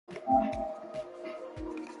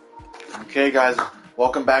Okay guys,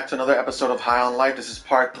 welcome back to another episode of High on Life. This is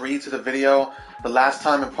part 3 to the video. The last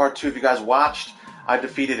time in part 2, if you guys watched, I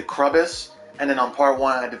defeated Krubis, and then on part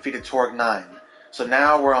 1 I defeated Torg 9. So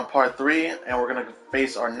now we're on part 3 and we're gonna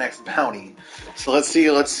face our next bounty. So let's see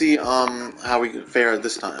how we fare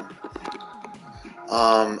this time.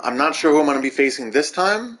 I'm not sure who I'm gonna be facing this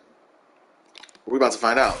time. We're about to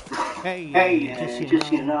find out. Hey, just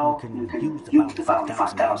so you know, you can use the bounty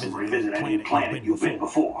 5,000 to revisit any planet you've been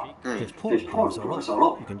before. This portal doors are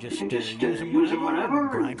open. You can just use them whenever,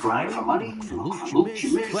 grind for money, loot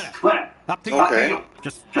you miss, whatever. Up to you. Okay.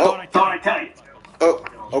 Just thought I'd tell you. Oh,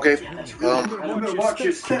 okay. Remember, watch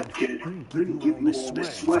your step, kid. I'm gonna give you all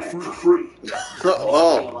this swag for free.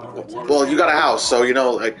 Oh, well, you got a house, so you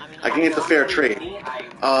know, like, I can get the fair trade.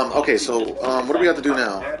 Okay, so what do we have to do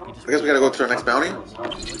now? I guess we gotta go to our next bounty.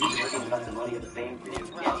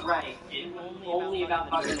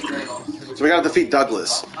 So we gotta defeat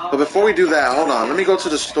Douglas. But before we do that, hold on. Let me go to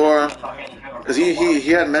the store, because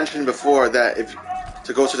he had mentioned before that if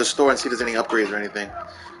to go to the store and see if there's any upgrades or anything.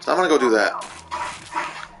 So I'm gonna go do that.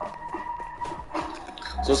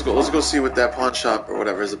 So let's go see what that pawn shop or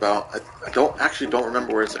whatever is about. I don't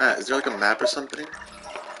remember where it's at. Is there like a map or something?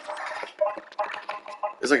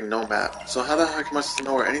 There's like no map. So how the heck am I supposed to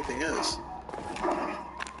know where anything is?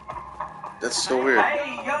 That's so weird.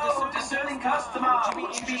 Hey, yo, discerning customer,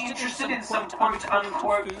 would you be interested in some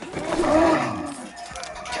quote-unquote...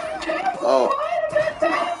 Oh.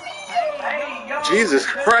 Hey, yo, Jesus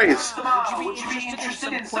Christ! would you be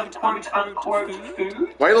interested in some quote-unquote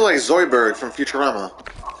food? Why do you look like Zoidberg from Futurama?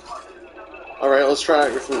 Alright, let's try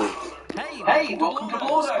out your food. Hey, welcome to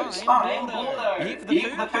Blordo's. I'm Blordo. You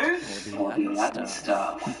for the food? Or the other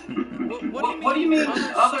stuff? What do you mean,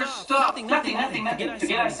 other stuff? Nothing.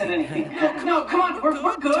 Forget I said anything. No, come on,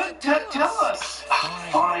 we're good. Tell us.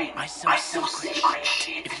 Fine. I sell secret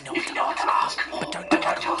shit if you know what to ask for. But don't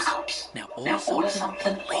tell the cops. Now order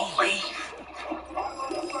something or leave.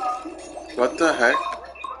 What the heck?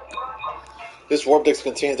 This warp disc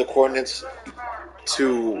contains the coordinates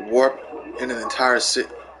to warp in an entire city.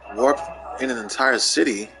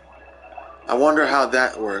 I wonder how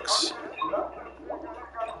that works.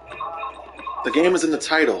 The game is in the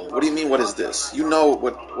title. What do you mean, what is this? You know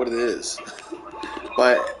what it is.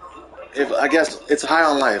 But I guess it's High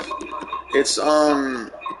on Life. It's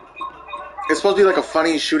supposed to be like a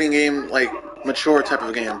funny shooting game, like mature type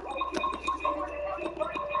of game.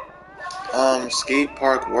 Skate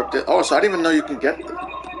park warp disc. Oh, so I didn't even know you can get them.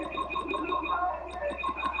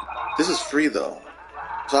 This is free though.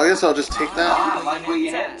 So I guess I'll just take that. I like where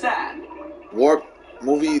your head's at. Warp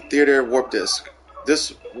movie theater warp disc.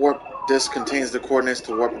 This warp disc contains the coordinates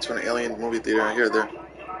to warp into an alien movie theater. Here, there.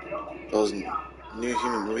 Those new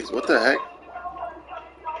human movies. What the heck?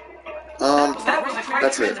 That was a great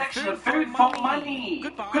That's it. transaction of food for money.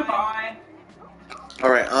 Goodbye.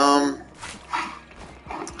 Alright,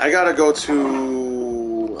 I gotta go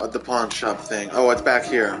to the pawn shop thing. Oh, it's back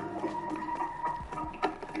here.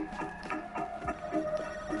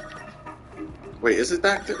 Wait, is it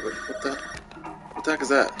back there? What the heck is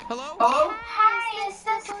that? Hello? Hi, is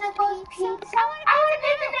this Nipple's Pizza? I want to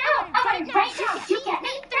pizza now! I want it right now! You get me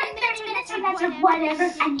 30 minutes or less or whatever.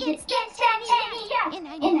 I need it instantaneous! And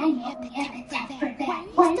I never have a time for that.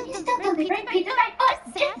 Why are you still delivering pizza by us?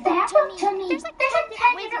 Just zap them to me! There's like 10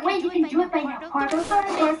 different ways you can do it by now. Portal,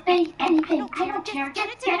 space, anything. I don't care. Get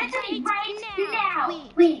it to me right now!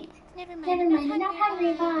 Wait. Never mind. I'm not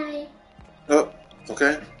hungry. Bye. Oh,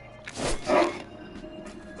 okay.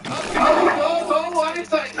 I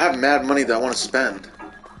have mad money that I want to spend.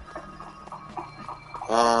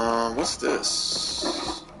 What's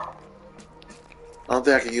this? I don't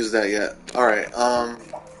think I can use that yet. Alright,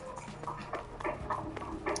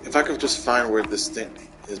 if I could just find where this thing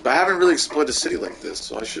is. But I haven't really explored the city like this,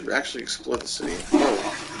 so I should actually explore the city. Oh.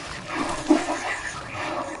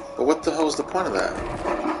 But what the hell is the point of that?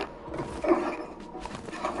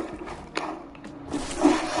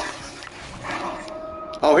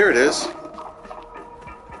 Oh, here it is.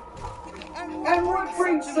 And what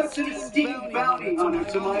brings such an esteemed bounty hunter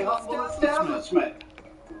to my humble establishment?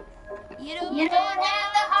 You don't have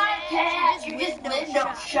the hard cash. You're just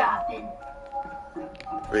window shopping.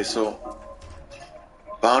 Wait, so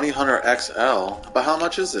Bounty Hunter XL, but how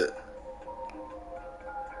much is it?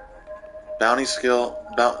 Bounty skill,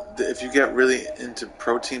 if you get really into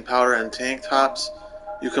protein powder and tank tops,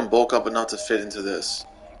 you can bulk up enough to fit into this.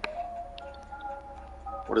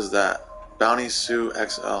 What is that? Bounty Suit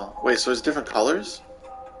XL. Wait, so it's different colors?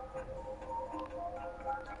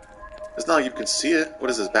 It's not like you can see it. What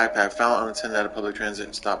is this? Backpack found unattended at a public transit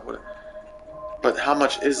and stop with it. But how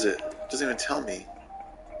much is it? It doesn't even tell me.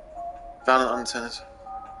 Found an unintended.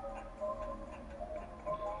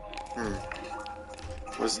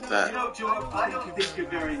 What's that? You know, George, I don't think you're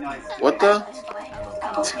very nice. What the?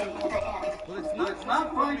 Well, it's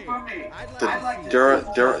not fun for me. The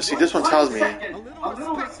Dura. See, this one tells me. A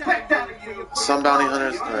little respect out of you. Some bounty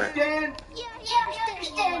hunters. You Alright. understand? Yeah, I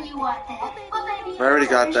understand you want that. But maybe I already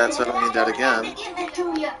got that, so I don't need that again. Give it to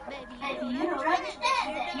you. Maybe you don't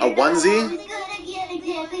understand that. A onesie? You're gonna get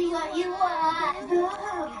exactly what you want.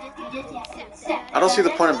 You just have to accept. I don't see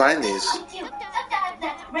the point in buying these. Sometimes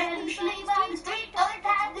that's a random sleeve on the street, other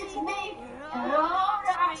times it's me. And all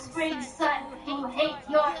the spring sun who hate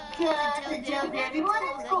your guts and tells everyone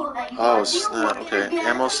at school that you Oh, want snap. to Okay. get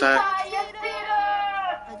Ammo sack.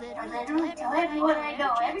 I literally tell everyone I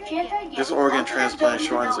know every chance I get. This organ transplant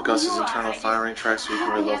shortens Augustus' internal firing track so you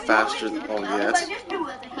can reload faster. Oh, yeah. I just do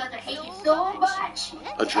it because I hate you so much.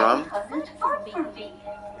 A drum? Because it's fun for me.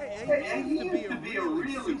 Hey, he used to be a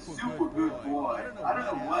really super good boy. I don't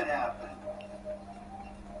know what happened.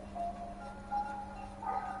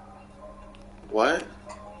 What?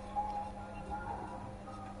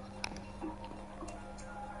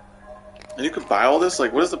 And you could buy all this?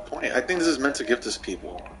 Like, what is the point? I think this is meant to gift this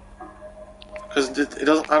people. Because it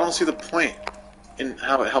doesn't. I don't see the point in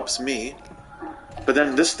how it helps me. But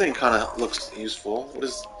then this thing kind of looks useful. What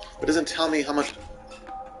is? It doesn't tell me how much.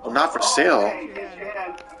 Oh, not for sale.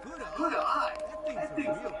 Good eye. That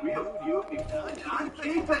thing's real beautiful. I'm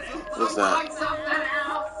keeping it. What's that? Like something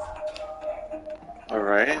else.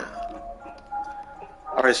 Alright.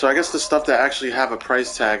 Alright, so I guess the stuff that actually have a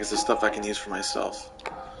price tag is the stuff I can use for myself.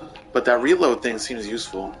 But that reload thing seems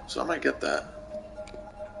useful, so I might get that.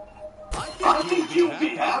 I think you'll be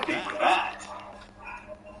happy with that.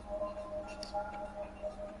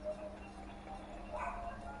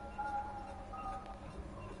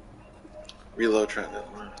 Reload trend.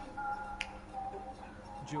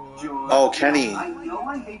 George, Oh, Kenny. I know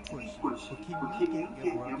I hate to be squishy, but can you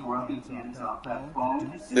get your grumpy hands off that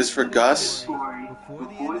phone? This for Gus? Before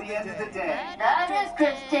the end of the day. That is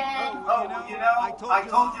Kristen. Oh, well, you know, I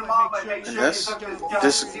told your mom I'd make And sure this? you took this job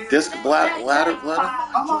This seriously. ladder?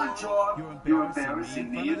 Come on, George. You're embarrassing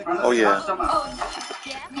me in front of Oh, the yeah. customer.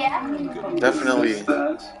 Yeah. Definitely.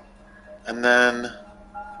 And then...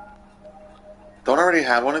 Don't I already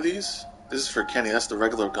have one of these? This is for Kenny. That's the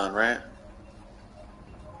regular gun, right?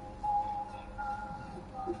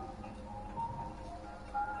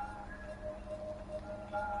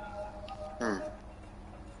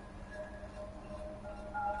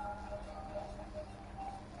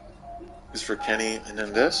 This is for Kenny. And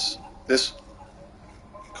then this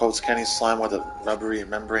coats Kenny's slime with a rubbery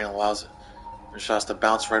membrane and allows your shots to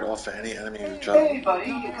bounce right off of any enemy you jump. Hey, buddy,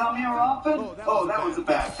 you come here often? Oh, that was a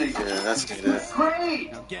bad thing. Yeah, that's needed.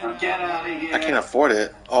 Great! Now get out of here. I can't afford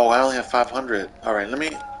it. Oh, I only have 500. Alright, let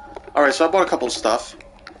me... Alright, so I bought a couple of stuff.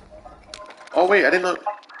 Oh, wait, I didn't know...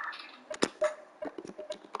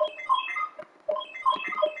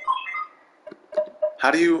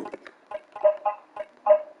 How do you...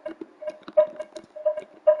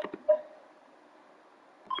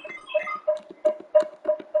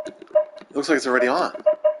 Looks like it's already on.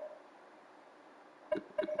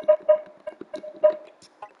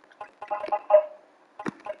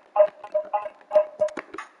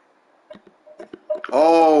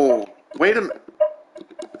 Oh, wait a minute.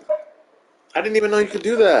 I didn't even know you could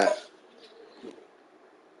do that.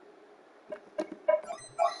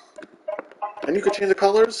 And you could change the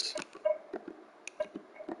colors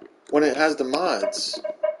when it has the mods.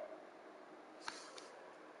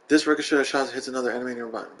 This ricochet shot hits another enemy near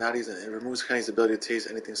bodies and it removes Kenny's ability to taste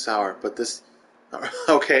anything sour. But this...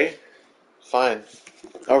 Okay. Fine.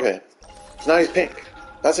 Okay. So now he's pink.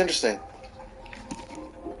 That's interesting.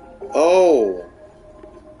 Oh.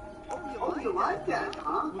 Oh, you like that,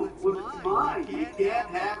 huh? Well, it's mine. You can't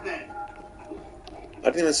have it. I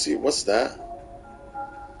didn't even see... What's that?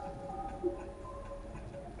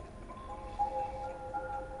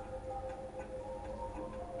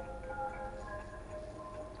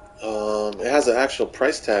 It has an actual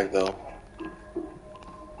price tag, though.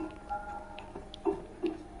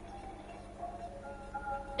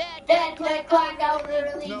 Dad, click, clock out,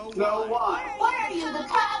 literally. No, why? What are you, the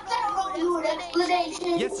cops? I don't owe you an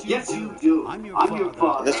explanation. Yes, you do. I'm your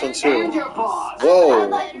father. And this one, And too. your boss. I Whoa.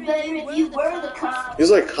 like it better if you were the cops.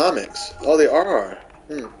 These are like comics. Oh, they are.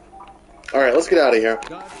 Alright, let's get out of here.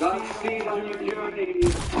 Godspeed on your journey.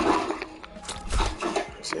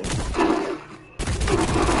 See.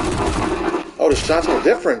 Oh, the shots were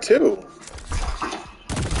different, too.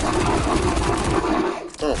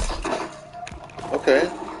 Oh. Okay.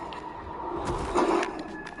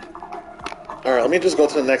 Alright, let me just go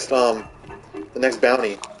to the next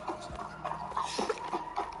bounty.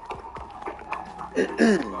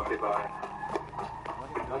 Okay, bye.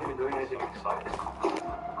 Not even doing anything exciting.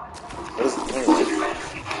 What is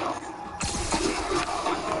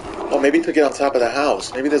oh, maybe to get on top of the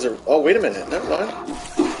house. Maybe there's a... Oh, wait a minute. Never mind.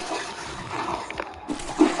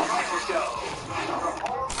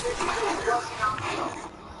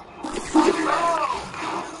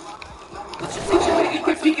 Let's just take a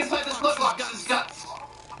quick peek inside this Bloodbox's guts.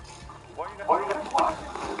 What are you gonna watch?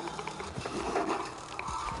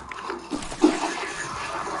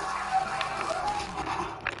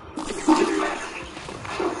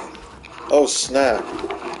 Oh, snap.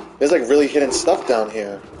 There's like really hidden stuff down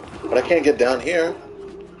here. But I can't get down here.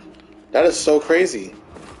 That is so crazy.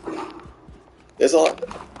 There's a lot...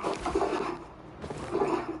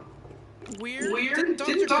 Weird?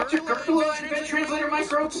 Did Dr. Gertula invent translator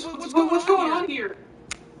microbes? What's going on here?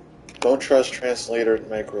 Don't trust translator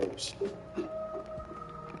microbes.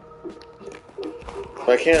 But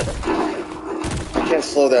I can't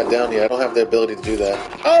slow that down yet. I don't have the ability to do that.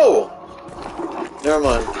 Oh! Never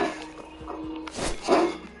mind.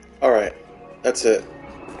 Alright. That's it.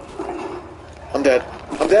 I'm dead.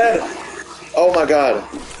 I'm dead! Oh my god.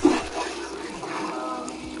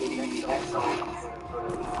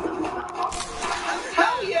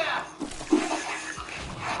 Hell yeah!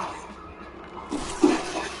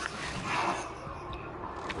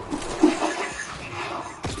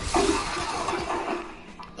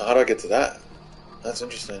 Now, how do I get to that? That's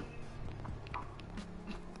interesting.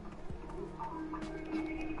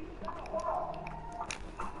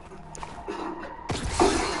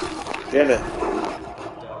 Damn it.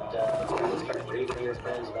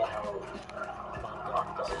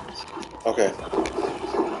 Okay.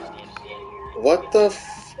 What the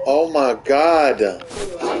f... Oh my god.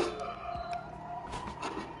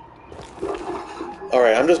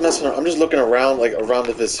 Alright, I'm just messing around. I'm just looking around, like, around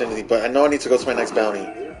the vicinity, but I know I need to go to my next bounty.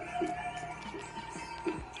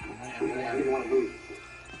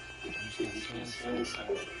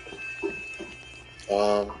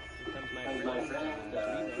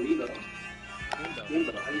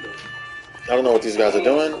 I don't know what these guys are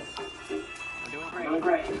doing. Doing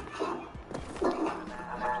great.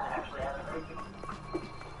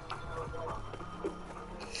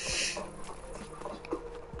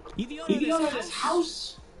 You the owner of this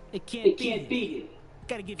house? It can't be you.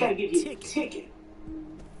 Gotta give you a ticket.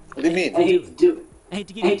 What do you mean? I hate to do it. I hate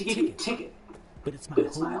to give you a ticket. But it's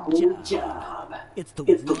my whole whole job. It's the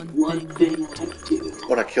one thing I do. I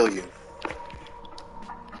wanna kill you.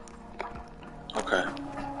 Okay.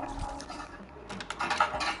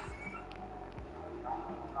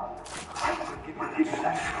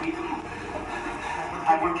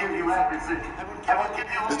 I will give you everything.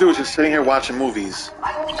 This dude is just sitting here watching movies.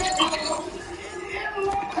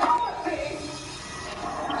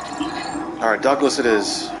 Alright, Douglas it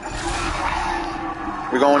is.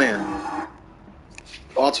 We're going in.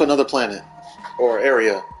 On to another planet. Or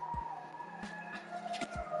area.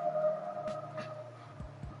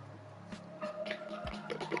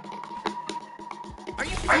 Are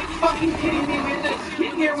you fucking kidding me? We have to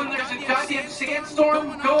get here when there's a goddamn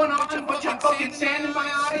sandstorm going on, a bunch of fucking sand in my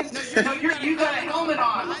eyes? No, you got a helmet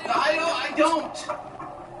on. I don't.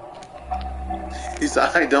 He said,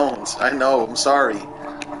 I don't. I know. I'm sorry.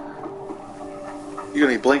 You're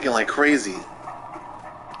gonna be blinking like crazy.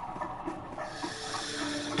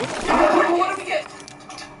 What do we get?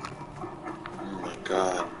 Oh my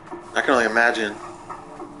god. I can only imagine.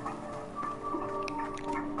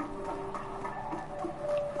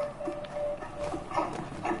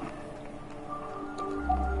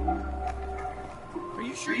 Are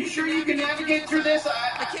you sure you can navigate through this?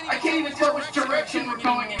 I can't even tell which direction we're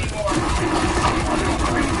going anymore.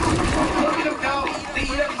 Look at them go. They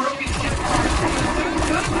eat up broken ship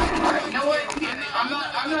parts. You know what? I'm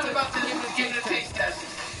not about to get a taste test.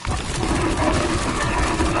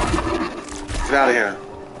 Get out of here.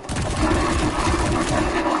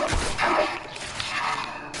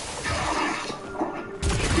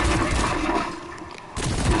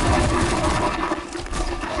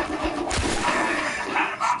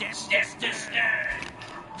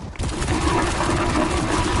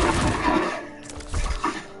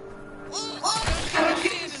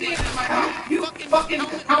 You fucking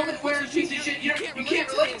helmet wearing piece of shit. You can't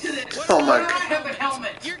relate to this. Oh my I have a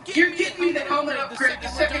helmet. You're getting me the helmet upgrade the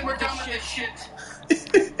second we're done with this shit.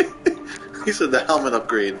 He said the helmet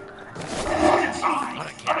upgrade.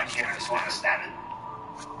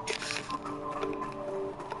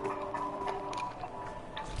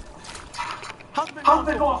 How's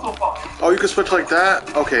it going so far? Oh, you can switch like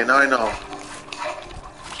that? Okay, now I know.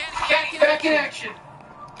 Back in action.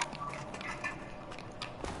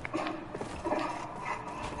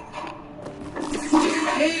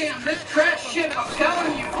 damn, this crash ship, I'm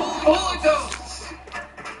telling you, full of ghosts.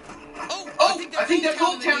 Oh, I think that's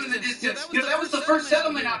Old Town in the distance. You know, that was the first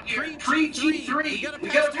settlement out here, pre-G3. We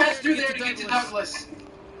gotta pass through there to get to Douglas.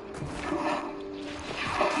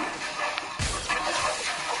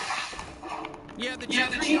 Yeah, the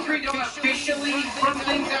G3 don't officially run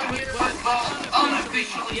things out here, but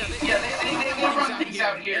unofficially, yeah, they run things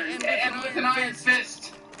out here, and with an iron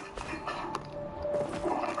fist.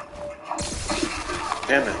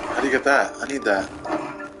 Damn it, how do you get that? I need that.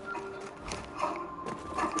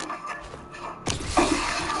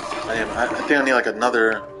 I think I need like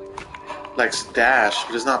another, like, stash,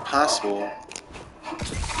 but it's not possible.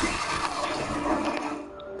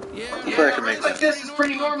 I feel like I can make like that. this is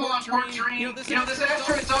pretty normal on Port Dream. You know, this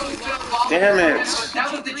asteroid's always been evolving. Damn it!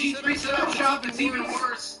 Now that the G3 set up shop, it's even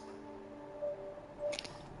worse. What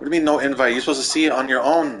do you mean no invite? You're supposed to see it on your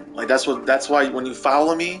own. Like that's why when you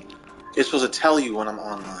follow me, it's supposed to tell you when I'm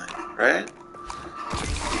online, right?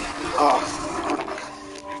 Oh.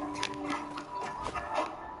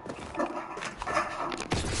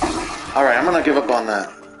 Alright, I'm gonna give up on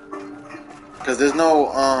that. Cause there's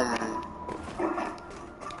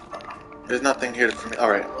nothing here for me.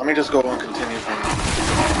 Alright, let me just go and continue from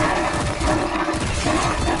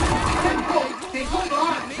Hey, hold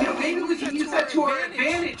on. You know, maybe we can use that to our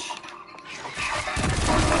advantage.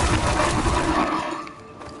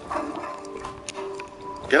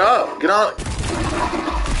 Get up! Get on!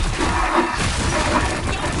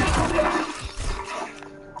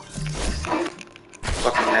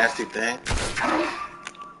 Fucking nasty thing.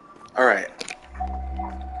 Alright.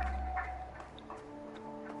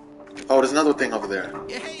 Oh, there's another thing over there.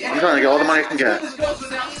 I'm trying to get all the money I can get.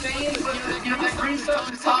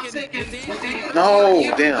 No,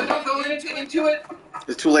 damn.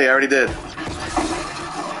 It's too late, I already did.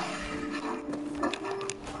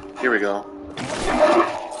 Here we go.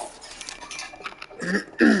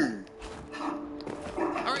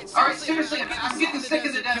 Alright, seriously, I'm getting sick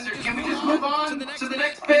of the desert. Can we just move on to the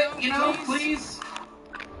next bit, you know, please?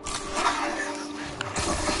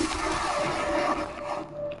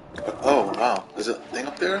 Oh, wow. There's a thing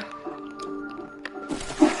up there?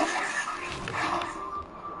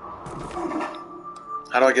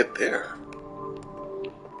 How do I get there?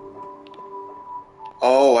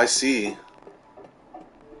 Oh, I see.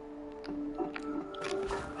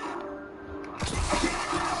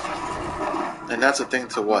 And that's a thing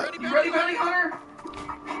to what? You ready, Bounty Hunter?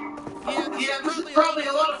 Yeah, this is probably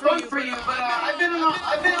a lot of fun for you, but I've been on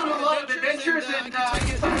a lot of adventures, and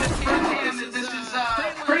firsthand that this is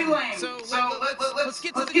pretty lame. So let's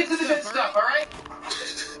get to the good stuff, all right?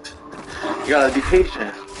 You gotta be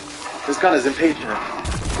patient. This gun is impatient.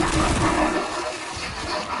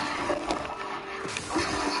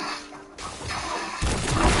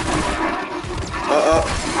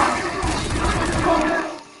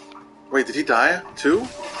 Wait, did he die too?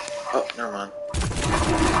 Oh, never mind.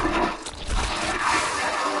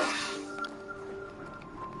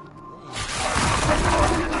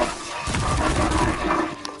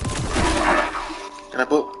 Can I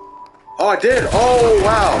put? Oh, I did! Oh,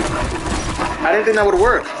 wow! I didn't think that would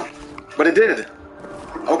work, but it did.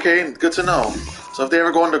 Okay, good to know. So if they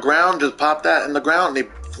ever go underground, just pop that in the ground and they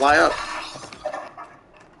fly up.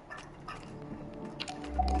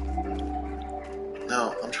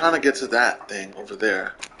 No, I'm trying to get to that thing over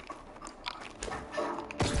there.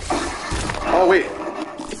 Oh, wait.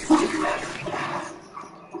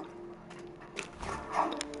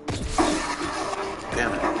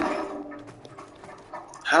 Damn it.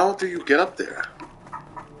 How do you get up there?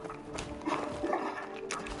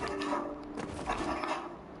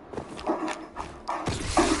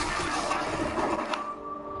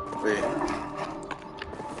 Wait.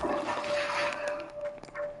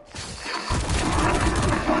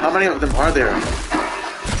 How many of them are there?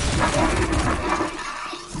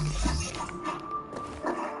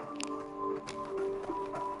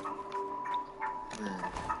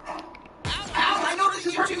 I know this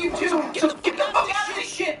is hurting you too, so get the fuck out of this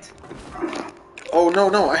shit! Oh,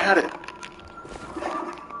 no, I had it.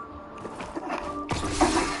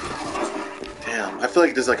 Damn, I feel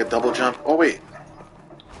like there's like a double jump. Oh, wait.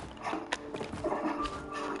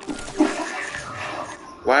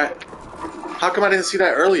 Why? How come I didn't see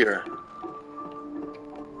that earlier?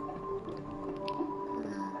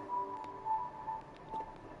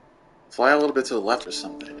 Fly a little bit to the left or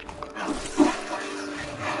something. Yeah.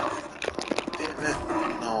 Damn it.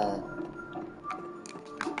 No.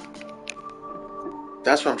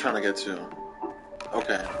 That's what I'm trying to get to.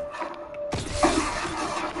 Okay.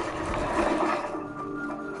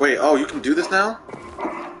 Wait, oh, you can do this now?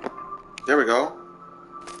 There we go.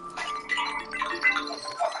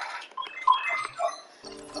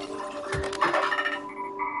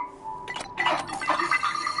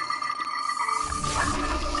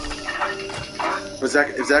 is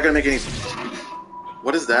that gonna make any?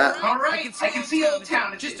 What is that? All right, I can see Old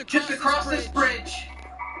Town. It's just across this bridge.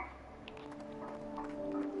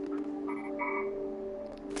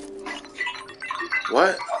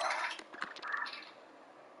 What?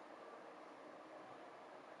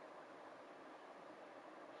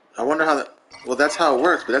 I wonder how that. Well, that's how it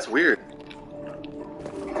works, but that's weird.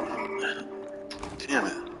 Damn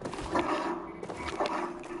it.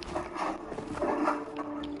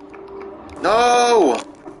 No!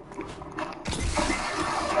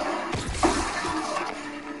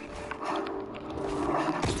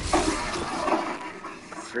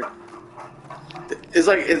 It's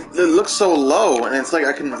like, it looks so low, and it's like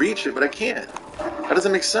I can reach it, but I can't. That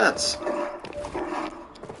doesn't make sense.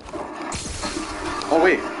 Oh,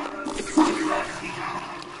 wait.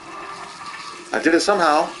 I did it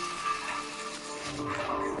somehow.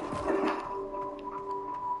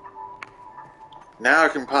 Now I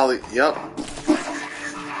can probably, yep.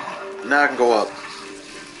 Now I can go up.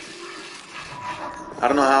 I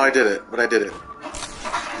don't know how I did it, but I did it.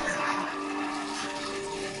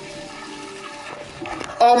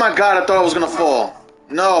 Oh my god, I thought I was gonna fall.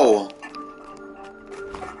 No.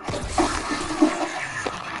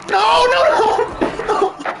 No.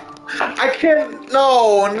 I can't,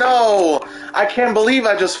 no. I can't believe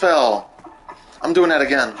I just fell. I'm doing that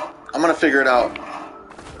again. I'm gonna figure it out.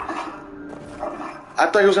 I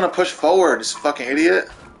thought he was gonna push forward, this fucking idiot.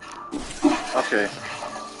 Okay.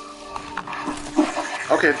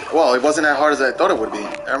 Okay, well, it wasn't as hard as I thought it would be.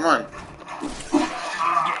 Never mind.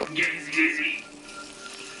 Get easy.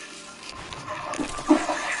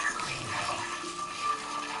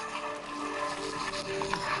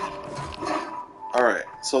 Alright,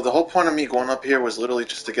 so the whole point of me going up here was literally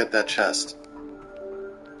just to get that chest.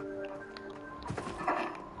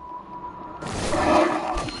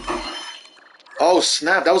 Oh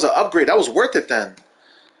snap, that was an upgrade. That was worth it then.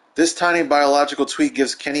 This tiny biological tweak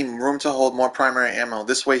gives Kenny room to hold more primary ammo.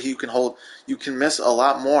 This way you can miss a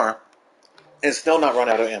lot more and still not run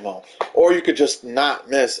out of ammo. Or you could just not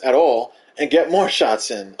miss at all and get more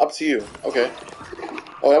shots in. Up to you. Okay.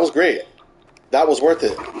 Oh, that was great. That was worth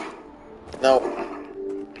it. Now,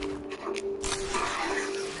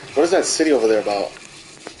 what is that city over there about?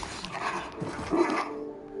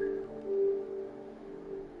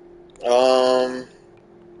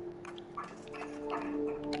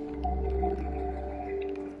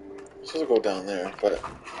 Supposed to go down there, but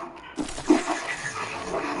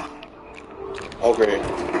oh great!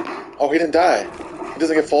 Oh, he didn't die. He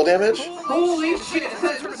doesn't get fall damage. Holy shit! Is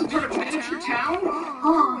that some sort of miniature town?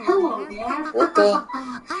 Oh, hello there. What the?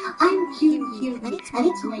 I'm Cutie, and it's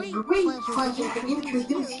my great pleasure to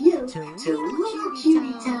introduce you to Little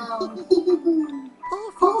Cutie Town.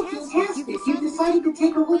 Oh, fantastic! You decided to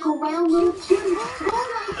take a look around, Little Cutie. Oh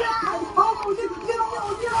my God!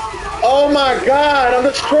 Oh my God! I'm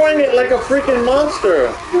destroying it like a freaking monster.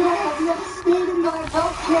 I've never stayed in my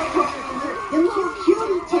healthcare program. In Little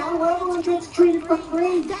Cutie Town, where everyone gets treated for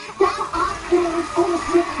free. That's a hospital with full of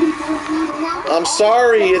sick people in need, and now I'm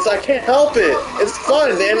sorry. I can't help it. It's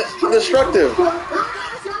fun and destructive.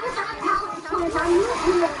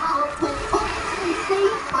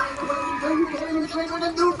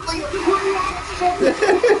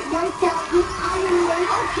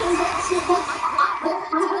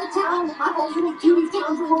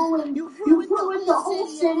 You ruined the whole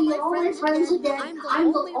city and all my friends again.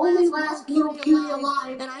 I'm the only last little cutie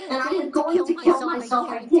alive, and I am going to kill myself,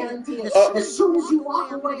 I guarantee it. As soon as you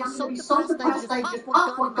walk away, I'm going to be so depressed I just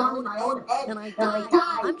pop one gun in my own head, and I die.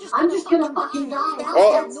 I'm just gonna fucking die.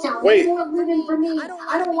 That's town. Wait. No more living for me.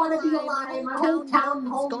 I don't want to be alive. My whole town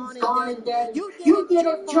home is gone and dead. You get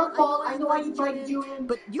it, jerkball. I know I invited you in,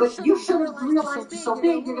 but you should have realized it's so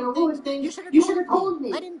big you're gonna ruin things. You should have told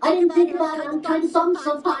me. I didn't think about it. I'm kind of dumb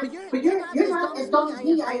sometimes, but you're not as dumb as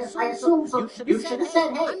me, I assume. So you should have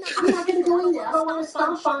said, hey, I'm not gonna go in there. I don't want to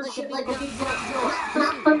stomp on shit like a big deal.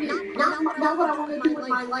 Not for me. Not what I want to do with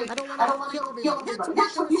my life. I don't want to kill everybody.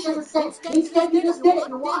 That's what you should have said. Instead, you just did it.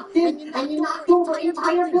 You walked in and you knocked over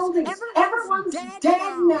entire buildings. Everyone's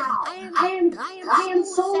dead now. I am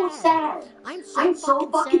so sad. I'm so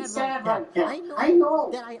fucking sad right now. I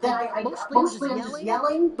know that I mostly I'm just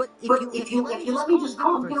yelling, but if you let me just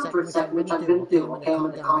calm down for a second, which I'm gonna do, okay? I'm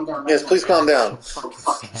gonna calm down. Yes, please calm down. I'm so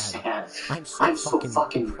fucking sad. I'm so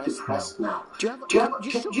fucking depressed now. Just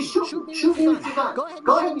shoot me with your gun.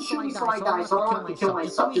 Go ahead and shoot me so I die, so I don't have to kill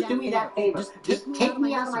myself. Just do me that favor. Just take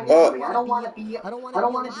me out of my misery. I don't want to be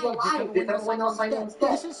alive if everyone else I know is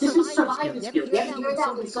dead. This is survival skills. You ever hear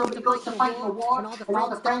that when somebody goes to fight in a war and all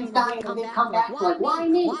the friends die and they come back like, why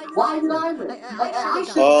me? Why did I live? I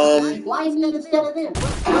should. Why me instead of them?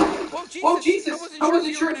 Whoa, Jesus! I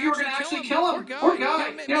wasn't sure if you were gonna actually kill him. Poor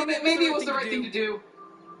guy. You know, maybe it was the right thing to do.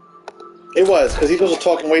 It was, because he was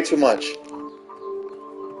talking way too much.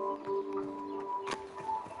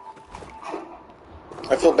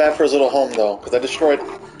 I feel bad for his little home, though, because I destroyed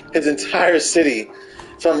his entire city.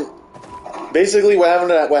 From basically what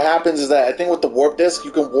happens is that I think with the warp disk,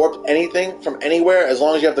 you can warp anything from anywhere as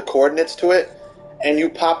long as you have the coordinates to it, and you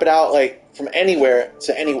pop it out like from anywhere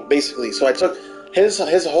to any, basically. So I took his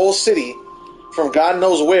whole city from God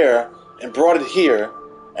knows where and brought it here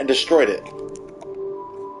and destroyed it.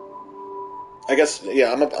 I guess,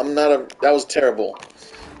 yeah, I'm not a, that was terrible.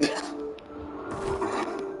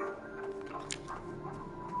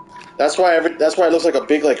 That's why it looks like a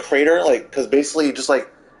big like crater, like, because basically just like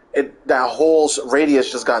that whole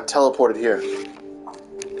radius just got teleported here.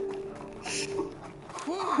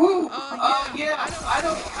 Whew. Yeah.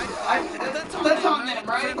 That's on them,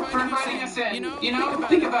 right? For inviting us in. You know,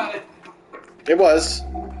 think about it. It was.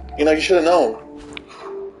 You know, you should have known.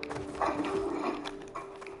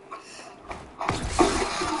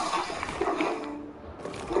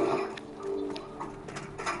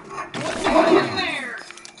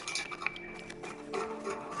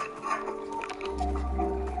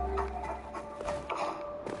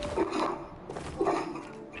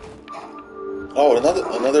 Oh,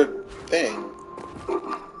 another thing.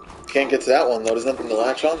 Can't get to that one though. There's nothing to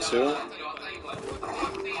latch onto.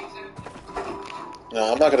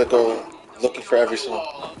 No, I'm not gonna go looking for every single.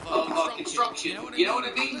 Construction. You know what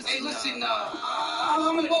I mean? Hey, listen.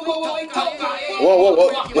 Whoa!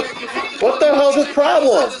 What the hell's his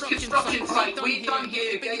problem? This construction site. We done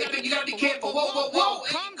here. You gotta be careful. Whoa!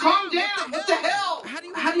 Calm down. What the hell?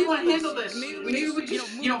 How do you want to handle this? Maybe we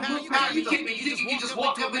just, move past. You kidding me? You think you can just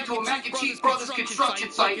walk up into a Mac and Cheese Brothers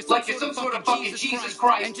construction site like you're some sort of fucking Jesus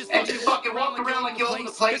Christ and just fucking walk around like you own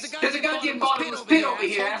the place? There's a goddamn bottomless pit over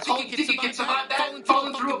here, asshole. You think you can survive that?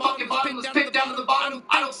 Falling through a fucking bottomless pit down to the bottom?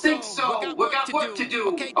 I don't think so. We got work to do.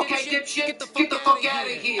 Okay, dipshit? Get the fuck out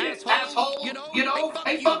of here, asshole. You know?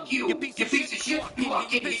 Hey, fuck you. You piece of shit. You are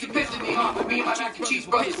kidding me. You're pissing me off. Me and my Mac and Cheese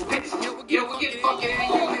Brothers are pissed. We're getting fucking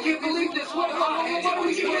angry. I can't believe this. What do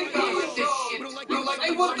you think about this shit? You're like,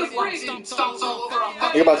 hey, what the frick? Stomps all over our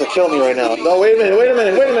fucking... You're about to kill me right now. No, wait a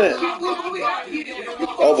minute.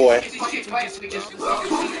 Oh boy.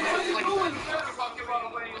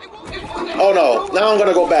 Oh no, now I'm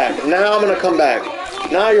gonna go back. Now I'm gonna come back.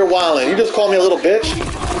 Now you're wildin'. You just called me a little bitch?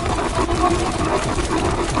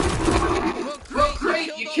 Well,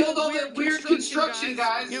 great. You killed all that weird construction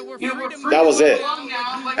guys. That was it.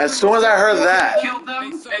 As soon as I heard that. Killed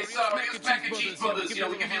them. Hey, sorry, it's Mac and Cheese Brothers. We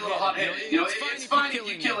can be a little hot-headed. It's fine if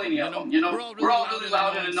you kill any of them. We're all really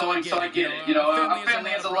loud and annoying, so I get it. Our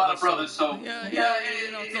family has a lot of brothers, so yeah,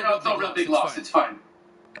 it's no real big loss. It's fine.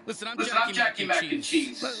 Listen, I'm Jackie Mac and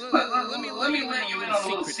Cheese. Let me let you in on a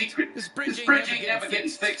little secret. This bridge ain't never getting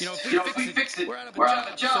fixed. If we fix it, we're out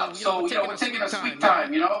of a job, so we're taking our sweet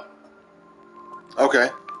time. Okay.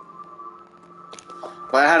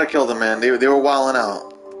 But I had to kill them, man. They were wilding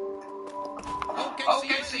out.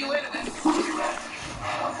 Okay, see you later then.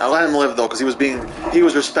 I let him live though, because he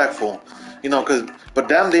was respectful. But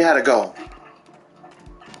them, they had to go.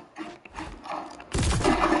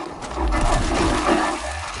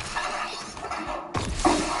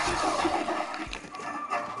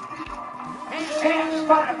 Hey,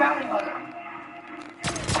 spot a bounty hunter.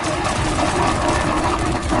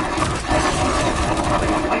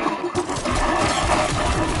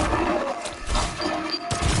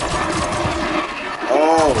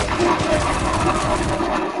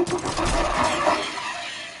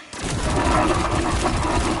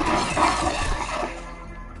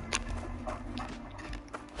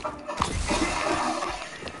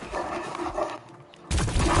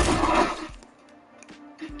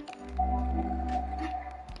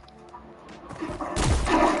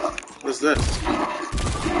 What's this?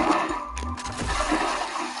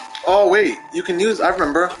 Oh wait, you can use. I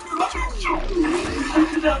remember.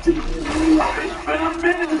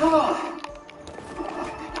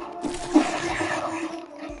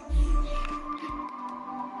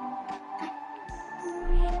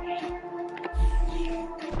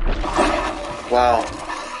 Wow.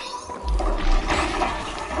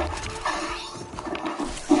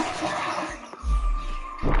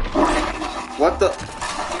 What the?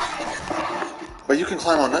 But you can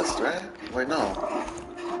climb on this, right? Wait, no.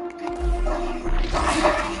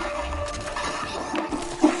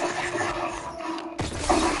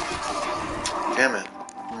 Damn it.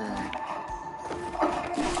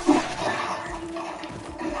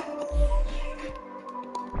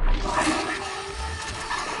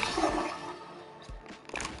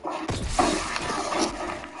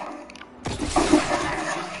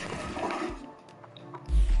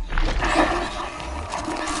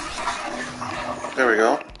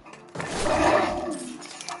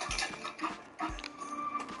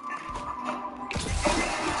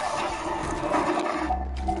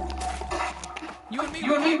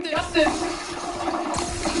 We've got this.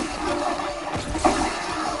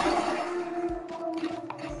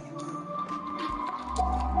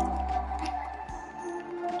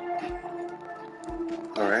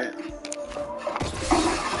 All right.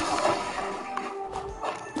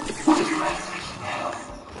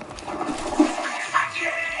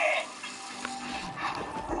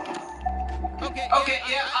 Okay,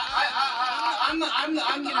 yeah, I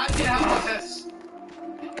can help with this.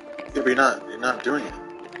 Yeah, but you're not doing it.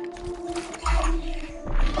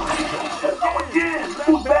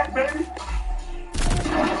 Who's back, baby?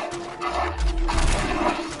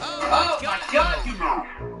 Oh my God!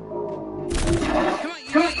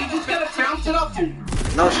 Come on, you just gotta bounce it up.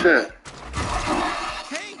 No shit.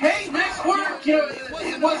 Hey, nice work. You know,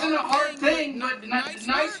 it wasn't a hard thing.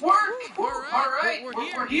 Nice work. All right,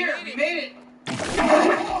 we're here. We made it.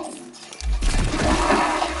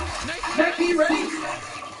 Becky, ready?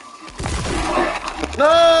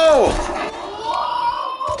 No!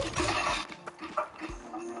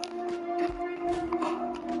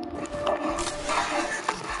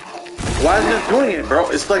 Why isn't it doing it,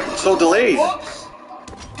 bro? It's like so delayed. Whoops.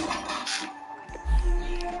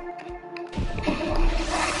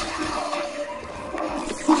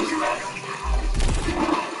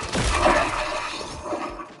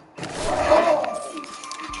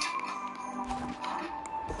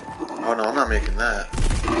 Oh no, I'm not making that.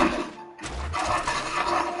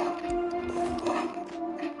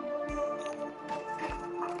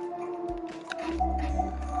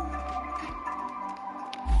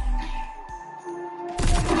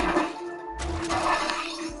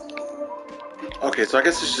 Okay, so I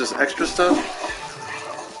guess it's just extra stuff. I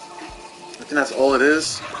think that's all it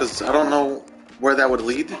is, because I don't know where that would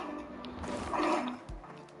lead.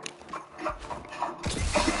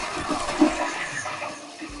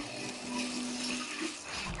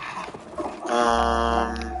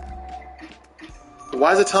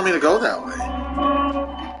 Why does it tell me to go that way?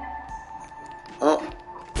 Oh.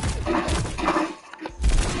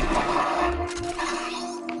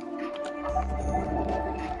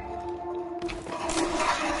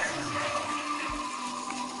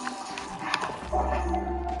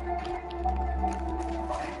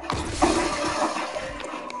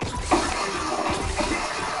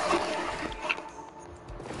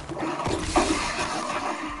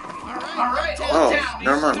 Oh,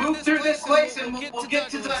 never mind. Move through this place and we'll get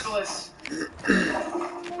to Douglas.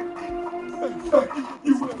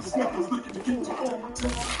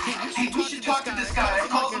 Hey, we should talk to this guy. I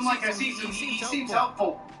called him like I see him. He seems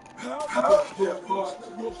helpful. They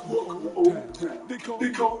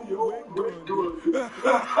call me old red girl.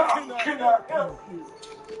 Can I help you?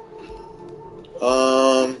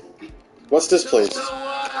 What's this place? So,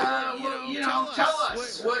 you know, tell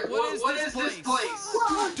us. What is this place?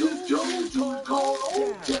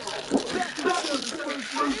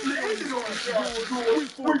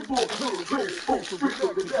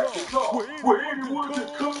 Where anyone can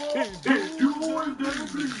come and do what they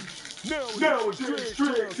please. Now it's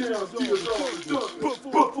Drag Town deals all done. But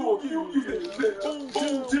for a few years now, Old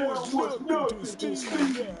Town was nothing to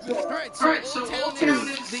speak of. Alright, so Old Town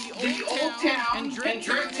is the Old Town, and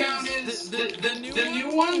Drag Town is the new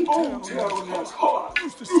one? Old Town has heart.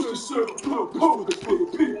 Used to serve blue poker for the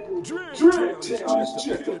people. Drag Town is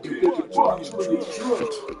just a big watch for the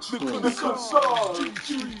drugs. The Kassan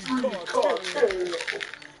G3 cartel.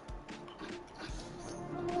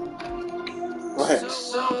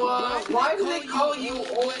 So, why do they call you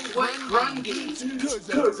Old White Grungate?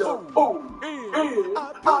 Cause I'm old and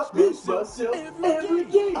I piss myself every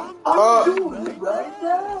day. I'm doing it right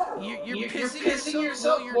now. You're pissing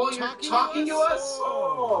yourself while you're talking to us?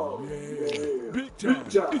 Oh, yeah. Big time.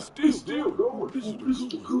 It's still going. This is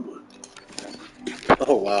the good one.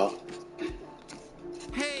 Oh, wow.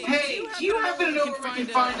 Hey, do you happen to know where we can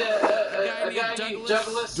find a guy named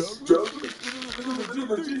Douglas? Douglas?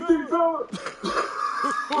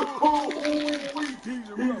 He's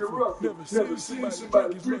a rough. Never seen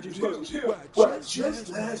somebody drink as much as him. Why, just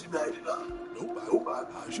last night, nope,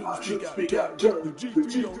 I shouldn't speak out of turn. The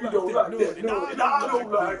G3 don't like that, no, and I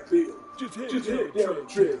don't like them. Just head down to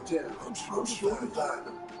Drag Town. I'm sure you'll find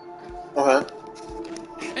them. Okay.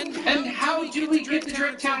 And how do we get to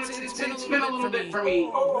Drag Town? It's been a little bit for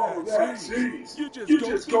me. Oh, that's easy. You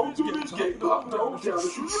just go through this gate, pop down town,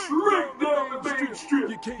 and shoot straight down the main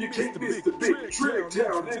strip. You can't miss the big Drag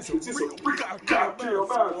Town entrance. It's a big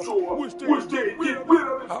goddamn eyesore. Wish they get rid of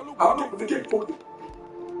it. I'll open the gate for you.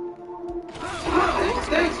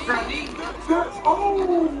 Thanks, Grundy. That's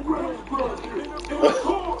old Red Grundy. And of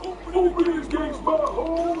course, open these gates my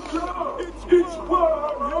whole job. It's why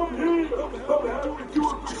I'm here. I'm having to do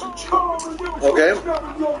it with some charming women. Okay.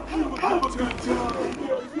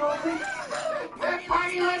 That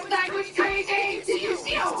party last night was crazy! Did you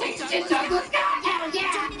see how wasted Douglas got? Hell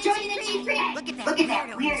yeah! Join the G3! Look at that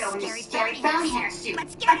weirdo in his scary bounty hunter suit!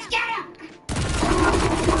 Let's get him!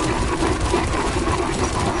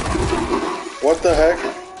 What the heck?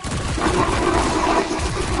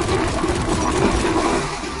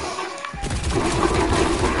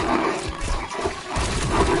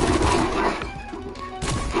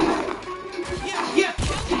 Yeah,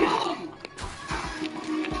 kill him!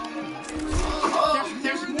 Oh,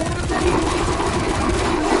 there's more of them.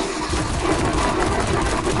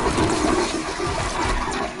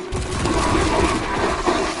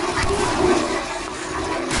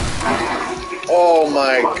 Oh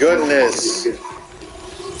my goodness.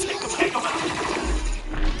 Take him out.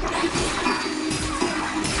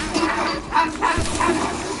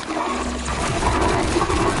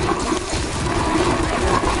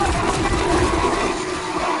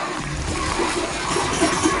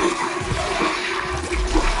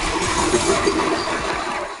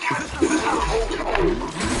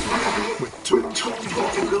 With two guns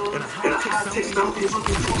and a high-tech bounty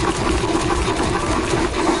hunter.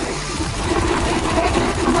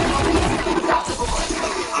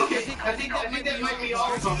 I think that might be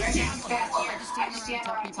all of them.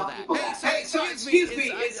 Hey, so excuse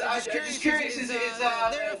me, just curious, is there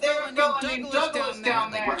a fellow named Douglas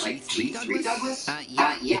down there? Like G3 Douglas?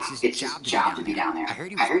 Yeah, it's his job to be down there. I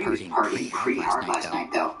heard he was partying pretty hard last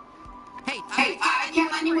night, though. Hey, I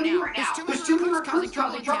can't let anyone in right now. There's too many recruits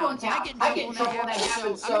causing trouble in town. I get in trouble when that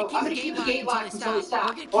happens, so I'm gonna keep the gate locked until they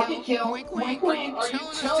stop. Or get killed. Wink, wink. Are you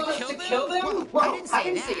telling us to kill them? Whoa, I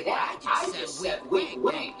didn't say that. I just said wink,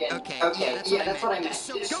 wink. Okay, yeah, that's what I meant.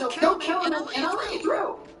 So don't kill them and I'll let you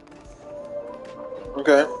through.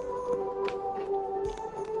 Okay.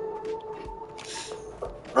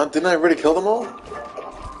 Didn't I already kill them all?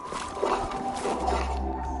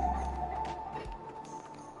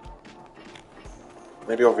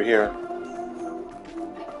 Maybe over here.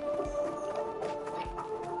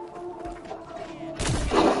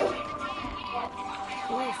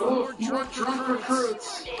 More drunk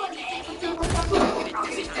recruits.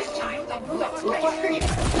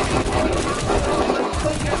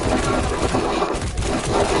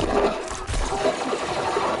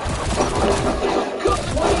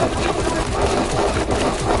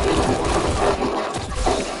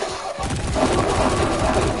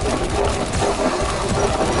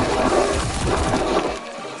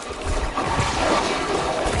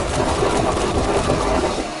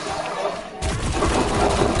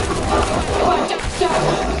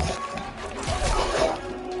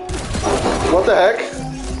 What the heck?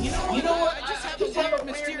 You know what? I just have a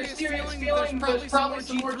weird, mysterious feeling there's probably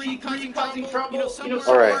some more G3 causing trouble. Somewhere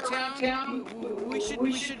around town. We should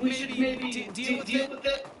maybe deal with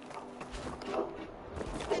it.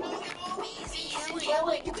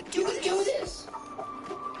 Kelly, you can do this.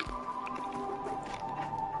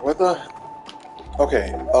 What the?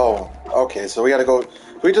 Okay. Oh. Okay. So we gotta go.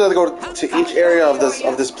 We just have to go to each area of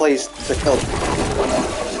this place to kill them.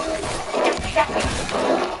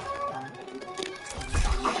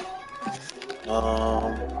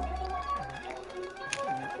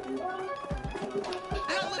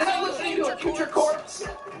 Not listening to a future corpse.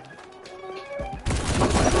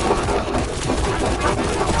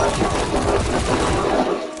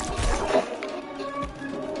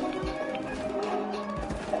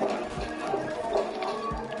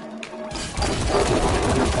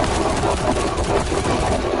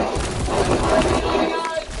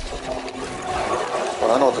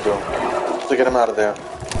 Well, I know what to do. To get him out of there.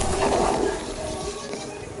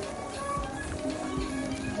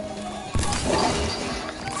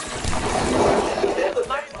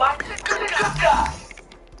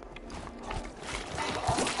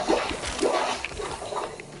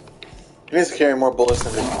 He needs to carry more bullets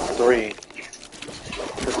than the 3.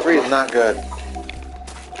 Because 3 is not good.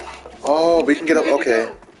 Oh, we can get up. Okay.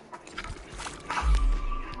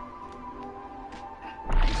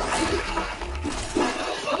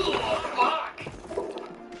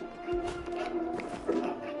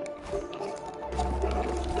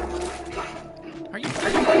 Are you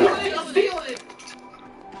feeling it?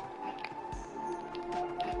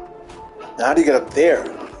 Now, how do you get up there?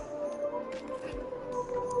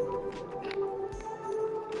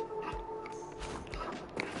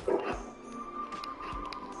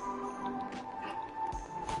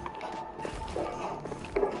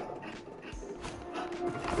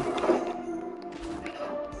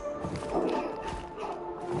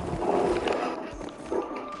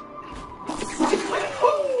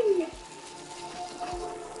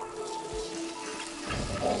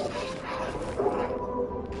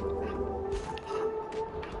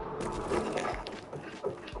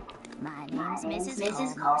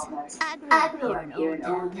 Mrs. Kaufman's. I grew up here in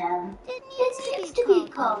Old Town. It used to be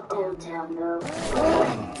called Old Town, though.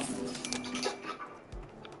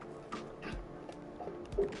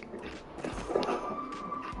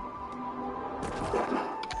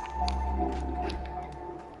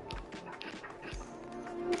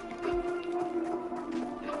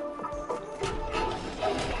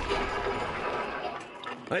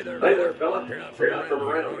 Hey there, fella. You're not from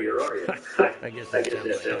around here, are you? I guess that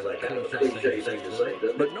sounds like a cliche thing to say,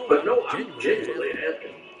 but no, I'm genuinely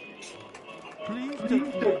asking.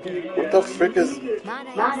 What the frick is... My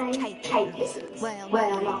name's Kate.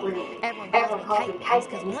 Well, not really. Everyone calls me Kate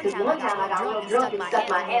because one time I got real drunk and stuck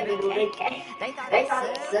my hand in a little cake. They thought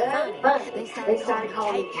it was so funny. They started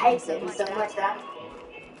calling me Kate so much that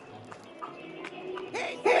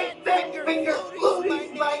Hey, Fat Finger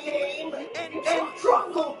Bluey's my name, and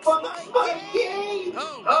Trunkle Funk's my game.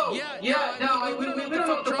 Oh, yeah, no, we don't know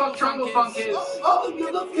what the fuck Trunkle Funk is. Oh, you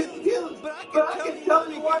look confused, but I can tell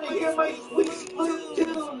you want to hear my sweet blue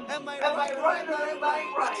tune. Am I right or am I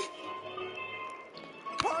right?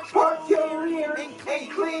 Park your ears and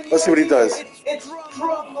clean. Let's see what he does. It's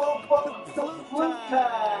Trunkle Funk's flute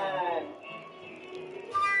time.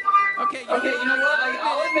 Okay, you know what?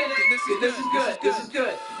 I'll admit it. This is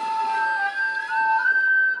good.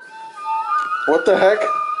 What the heck?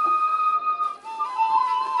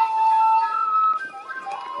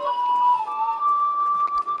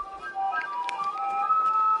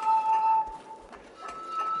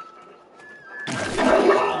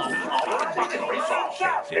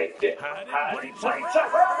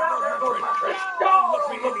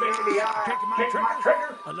 Take my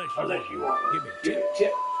trigger, unless you want. Give me a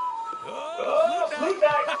tip. Sleep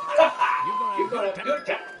night. You're gonna have a good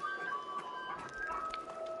time.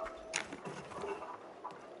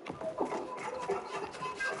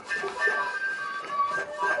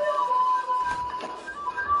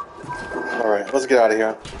 Alright, let's get out of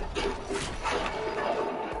here.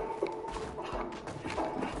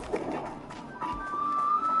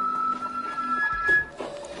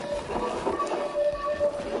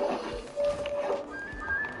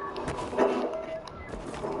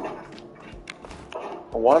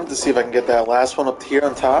 I wanted to see if I can get that last one up here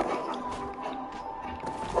on top.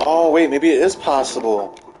 Oh wait, maybe it is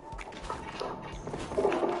possible.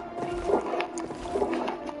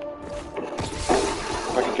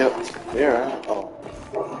 If I can get up to there. Oh.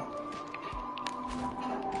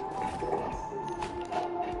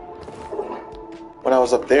 When I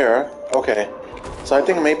was up there. Okay. So I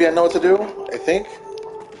think maybe I know what to do. I think.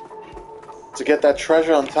 To get that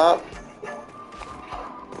treasure on top.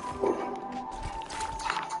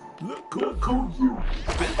 Look who you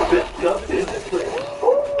picked up in the place.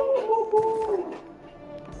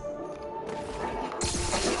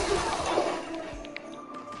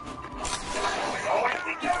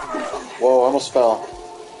 Whoa, I almost fell.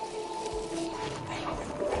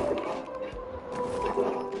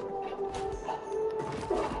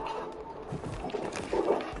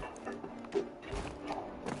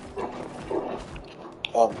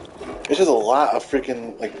 There's just a lot of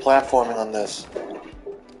freaking like platforming on this.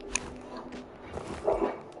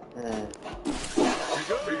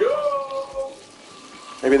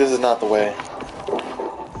 Maybe this is not the way.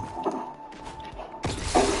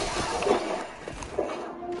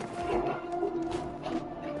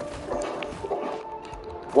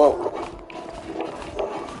 Whoa.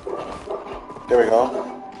 There we go.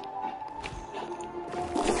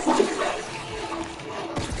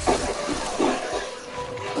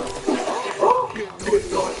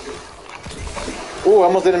 Ooh, I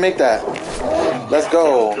almost didn't make that. Let's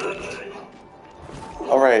go.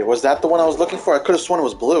 Alright, was that the one I was looking for? I could have sworn it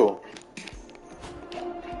was blue.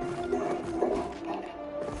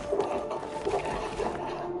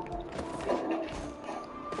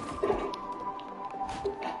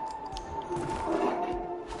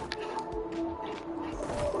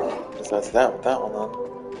 Guess that's that with that one then.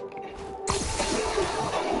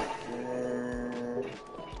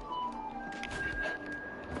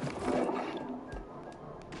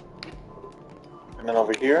 And then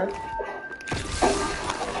over here.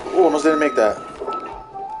 Ooh, almost didn't make that.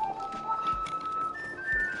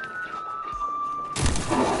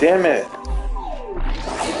 Damn it.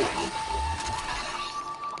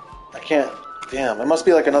 I can't. Damn, it must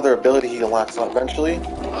be like another ability he unlocks eventually.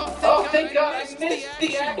 Oh, thank God, I missed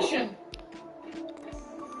the action.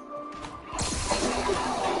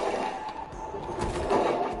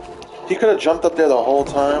 He could have jumped up there the whole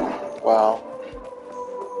time. Wow.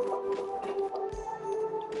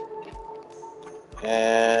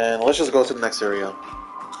 And let's just go to the next area.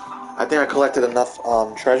 I think I collected enough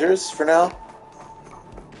treasures for now.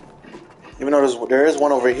 Even though there is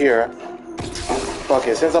one over here.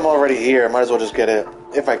 Okay, since I'm already here, I might as well just get it.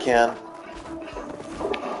 If I can.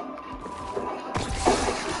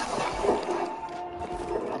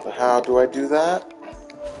 But how do I do that?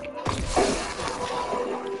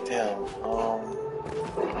 Damn.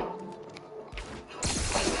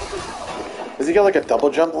 Does he get like a double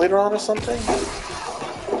jump later on or something?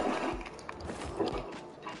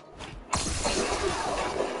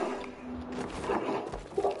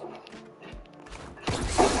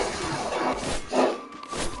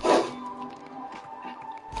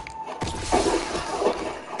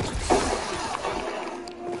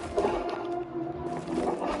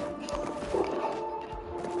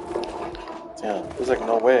 Damn, there's like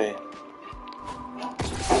no way.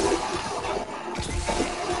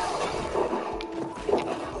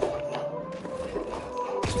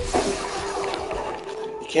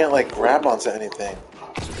 You can't like grab onto anything.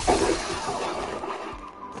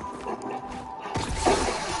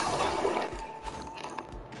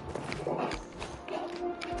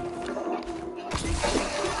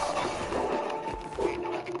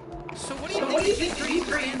 So what do you think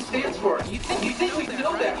G3 stands for? You think we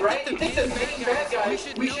know that, right? You think the main bad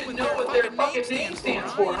guys, we should know what their fucking name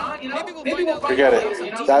stands for, huh? You know? Maybe we'll find Forget out it. later,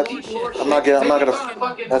 you know? That I'm not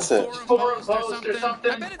gonna. That's it. Forum post or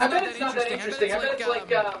something. I bet it's not that interesting. I bet it's like,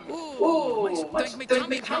 don't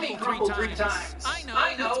make tummy crumble 3 times.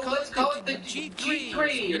 I know. Let's call it the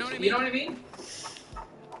G3. You know what I mean?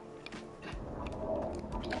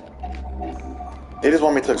 They just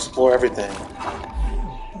want me to explore everything.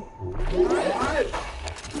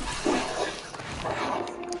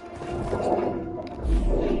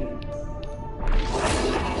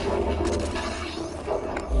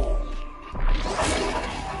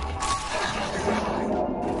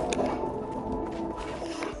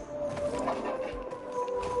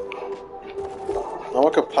 Now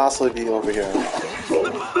what could possibly be over here?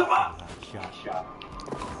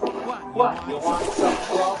 What? You want some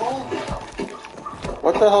trouble?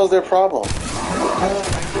 What the hell is their problem?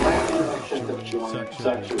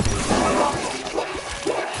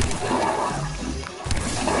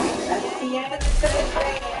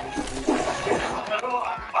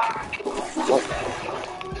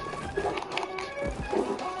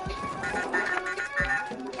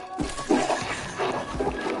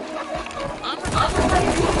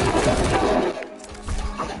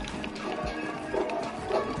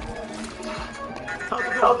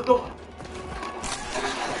 How's it going?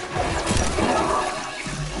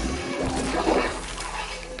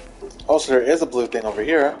 Oh, so there is a blue thing over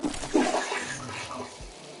here.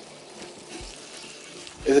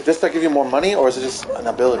 Is it just to give you more money, or is it just an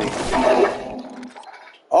ability?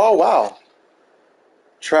 Oh, wow.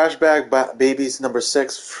 Trash bag babies number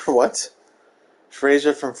 6. For what?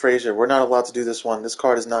 Fraser from Fraser. We're not allowed to do this one. This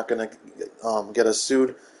card is not going to get us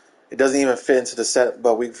sued. It doesn't even fit into the set,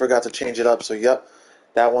 but we forgot to change it up. So, yep.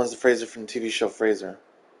 That one's the Fraser from the TV show Fraser.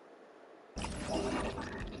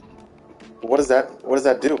 What does that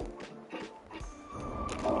do?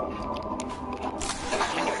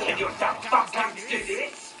 Can you stop do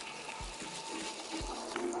this?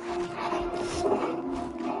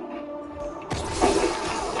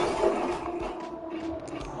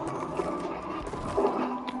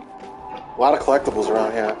 A lot of collectibles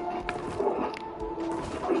around here.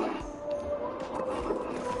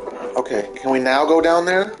 Okay, can we now go down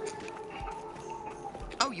there?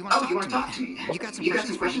 Oh, you want to talk to me? You got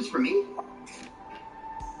some questions for me?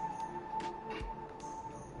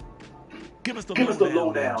 Give us the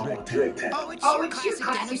lowdown on Drake Town. Oh, it's your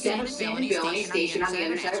classic San villainy station on the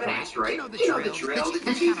other side of an asteroid. You know the drill. The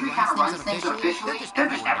G3 kind of runs things officially. They're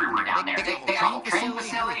just everywhere down there. They got a whole training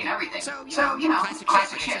facility and everything. So, you know,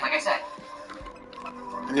 classic shit, like I said.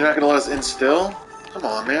 And you're not going to let us in still? Come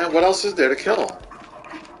on, man. What else is there to kill?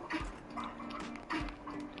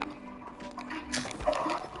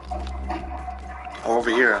 Oh, over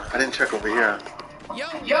here. I didn't check over here.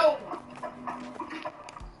 Yo!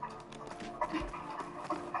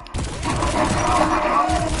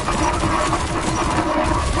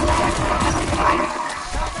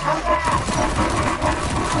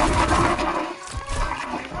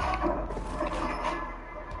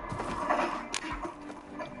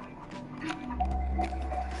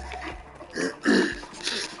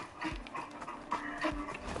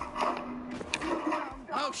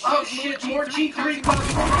 Oh shit, more G3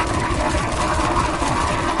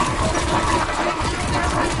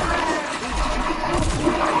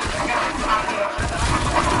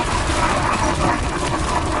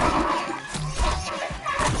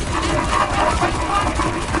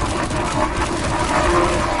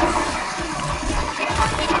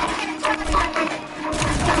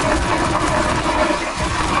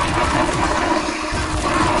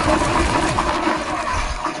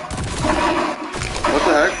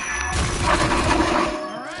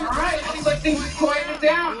 things have quieted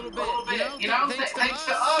down a little bit, you know, thanks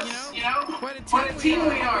to us, you know, what a team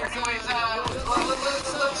we are. Anyways,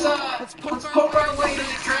 let's poke our way into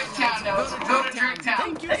Draketown now. Let's go to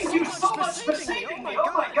Draketown. Thank you so much for saving me.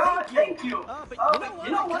 Oh my God, thank you.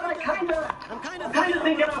 You know what? I'm kind of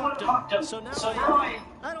thinking I want to talk to him. So now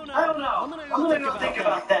I don't know. I'm gonna go think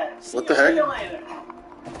about that. What the heck? See you later.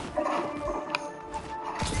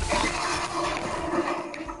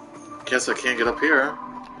 Guess I can't get up here.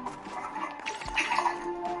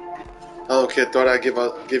 Hello, kid. Thought I'd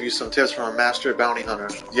give you some tips from a master bounty hunter.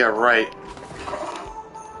 Yeah, right.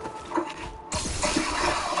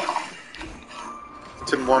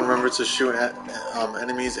 Tip 1: remember to shoot at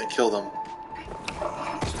enemies and kill them.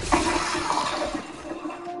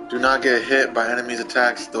 Do not get hit by enemies'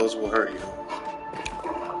 attacks; those will hurt you.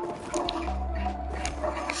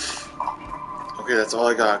 Okay, that's all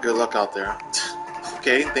I got. Good luck out there.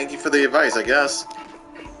 Okay, thank you for the advice, I guess.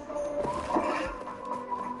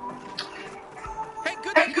 Hey,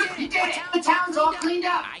 good, you did it. The town's all cleaned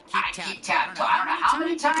up. I keep tab. I don't know how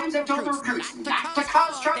many times I've told the recruits not to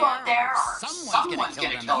cause trouble out there, or someone's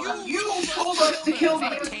gonna kill them. You told us to kill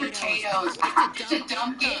those potatoes. Just a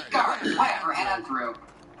dumb gate guard. Whatever, head on through.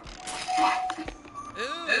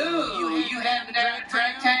 Ooh, you heading down to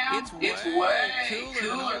Draketown? It's way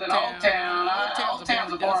cooler than Old Town. Old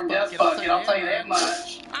Town's a boring death bucket, I'll tell you that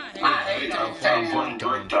much. I hate Old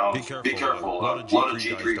Town. Be careful. A lot of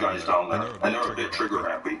G3 guys down there, and they're a bit trigger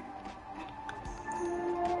happy.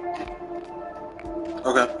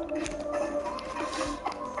 Okay.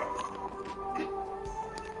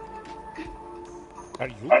 Are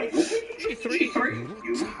you G3?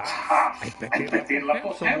 You? I bet you'd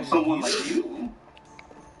love to have someone like you.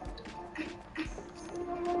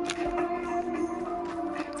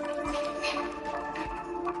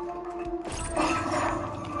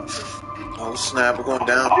 Oh snap, we're going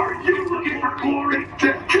down. Are you looking for glory?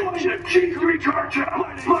 Then join the G3 cartel.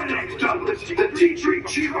 My name's Douglas, the G3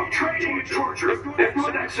 Chief of Training and Torture. And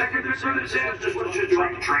for that second, this is just what you're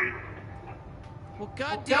trying to train. Well,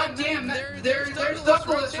 goddamn, there's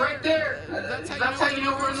Douglas right there. That's how you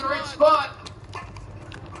know we're in the right spot.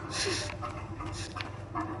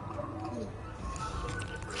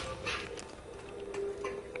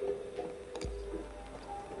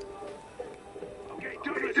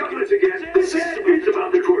 Douglas again. This is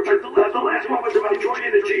about the torture. The last one was about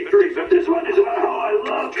joining the G3, but this one is about how I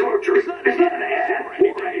love torture. It's not an ad.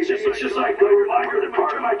 It's just like a reminder that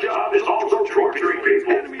part of my job is also torturing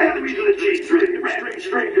people. Enemies of the G3, random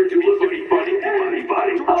strangers who look at me funny,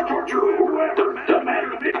 anybody. I'll torture whoever. Doesn't matter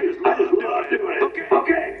to me. I just love doing it.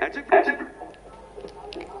 Okay. That's it.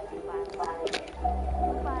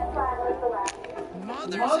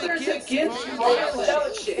 Mothers against violence.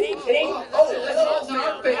 That's in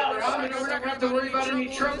our favor. I mean, we're not going to have to worry about any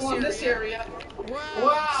trouble in this area.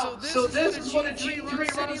 Wow, so this is what a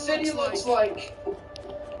G3 run city looks like.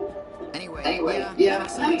 Anyway, yeah,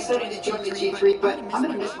 I'm excited to join the G3, but I'm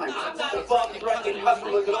gonna miss my friends. I'm not involved in wrecking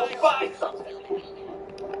hustlers, but I'll find something.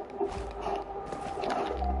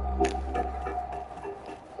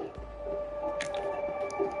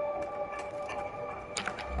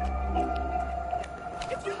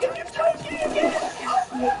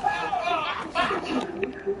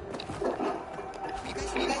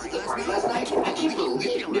 Last night, I can't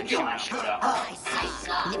believe Nikolai showed up.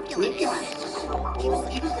 Nikolai. He was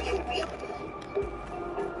looking real.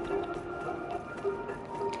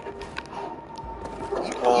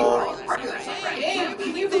 Damn,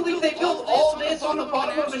 can you believe they built all this on the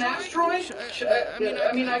bottom of an asteroid?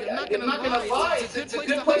 I'm not gonna lie, it's a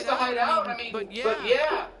good place to hide out. But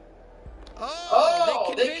yeah.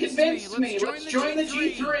 Oh, they convinced me. Let's join the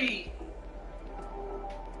G3.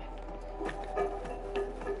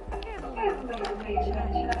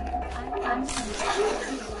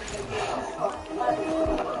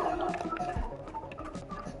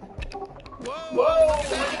 Whoa,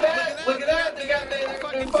 look at that.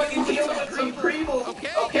 They're fucking dealing with some people.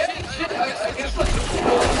 Okay, shit, I guess let's go.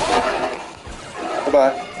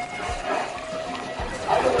 Goodbye.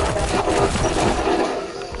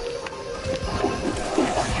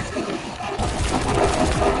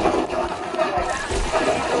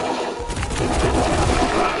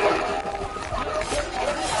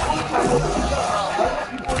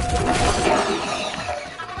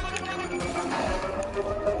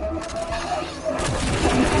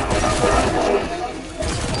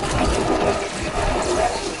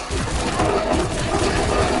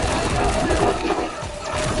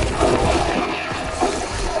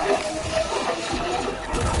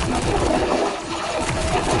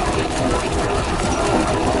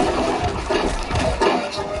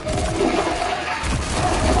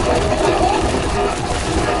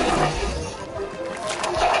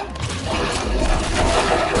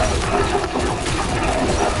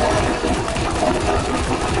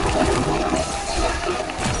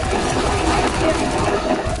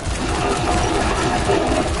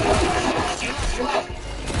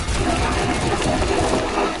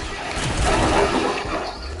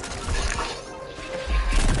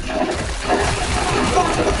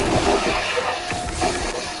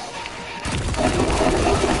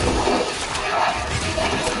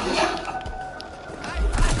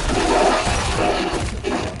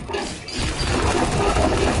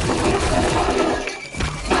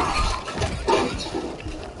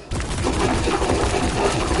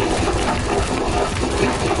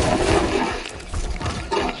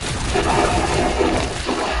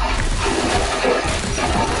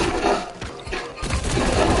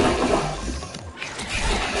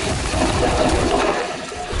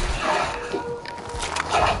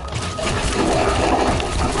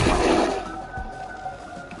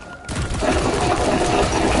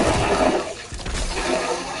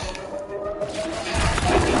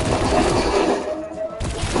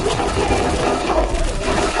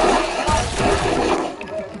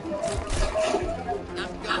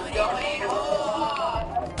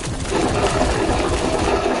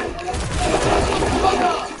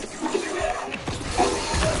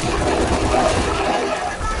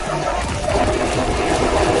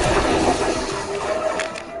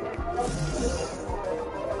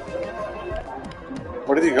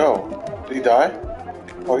 Did he die?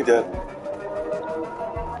 Oh, he did.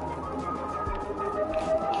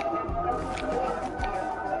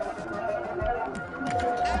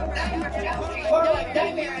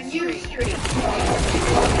 Nightmare on Erie Street.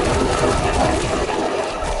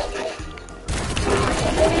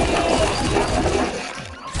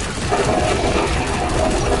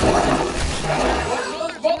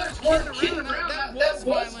 Well, there's one kid around that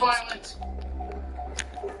was violent.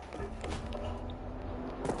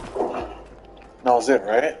 That was it,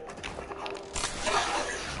 right?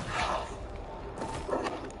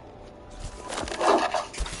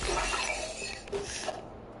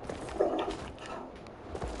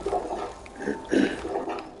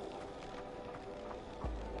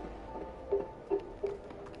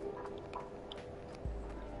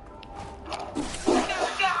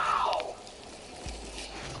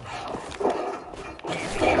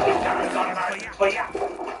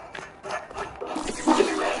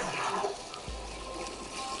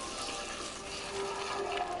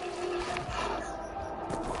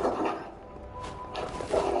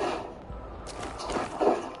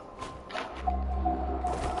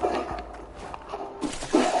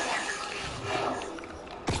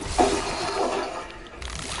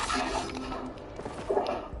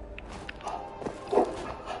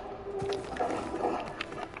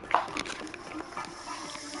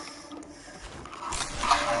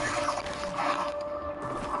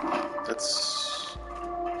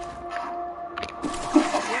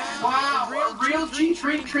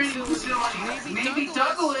 Training facility. Maybe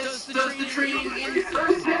Douglas does the training in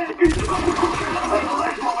person.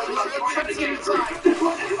 Try to get inside.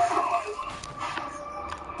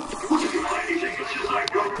 Anything, it's just like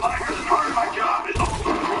part of my job is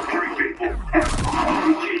also torturing people.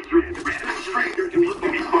 Random stranger can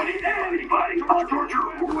be funny, anybody, I'll torture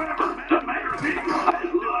or whatever. Doesn't matter to me. I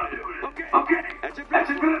just love doing it. Okay, that's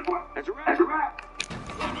a good one. That's a wrap.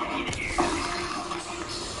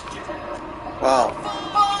 Wow.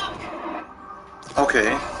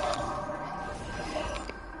 Okay.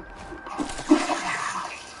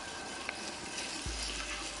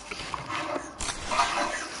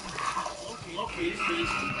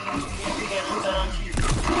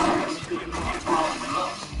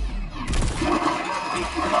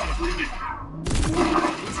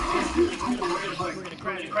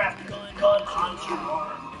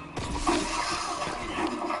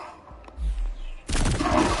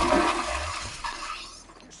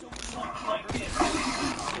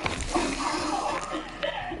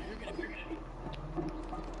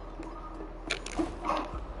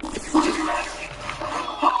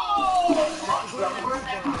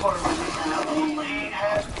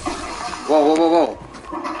 Whoa.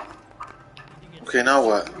 Okay, now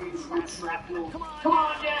what? Come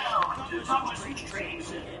on down.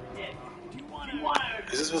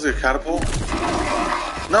 Is this supposed to be a catapult?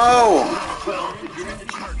 No!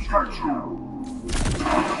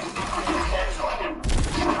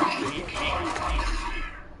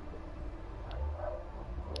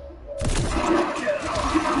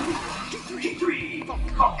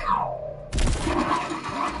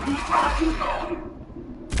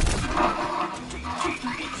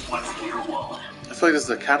 I feel like this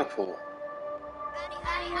is a catapult.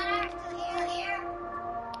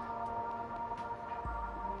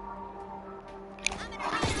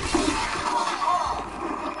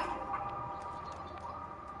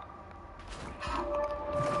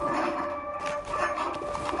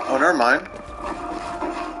 Oh, never mind.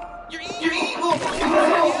 You're evil.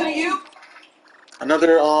 What are you? Another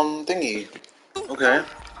thingy. Okay.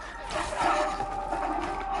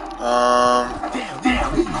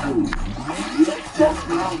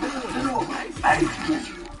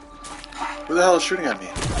 Who the hell is shooting at me?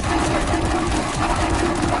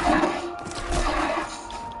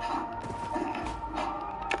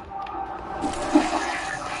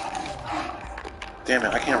 Damn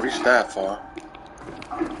it, I can't reach that far.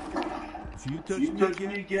 If you touch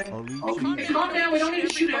me again, I'll leave you. Calm down, we don't need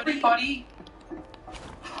to shoot everybody.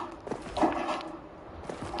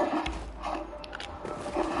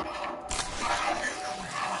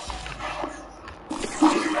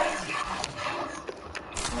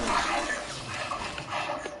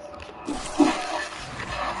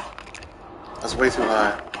 That's way too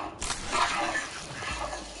high.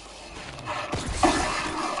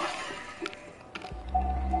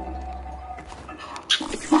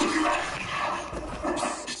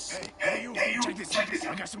 Hey, you, check this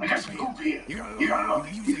out. I got some goop here. You gotta know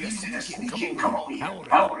you can use this. Come on,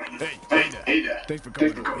 Hey there. Thanks for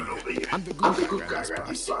coming over here. I'm the goop guy around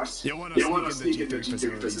these spots. You want to sneak into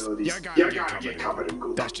G3 facilities? You gotta get covered in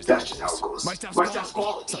goop. That's just how it goes. My staff's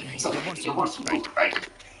quality. So you want some goop, right?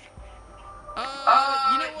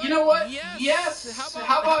 You know what? Yes.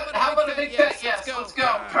 How about a big fat yes? Let's go.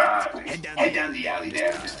 Head down the alley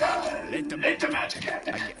there. Let the magic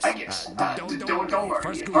happen. I guess. Don't worry.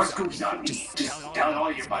 First goof's on me. Just tell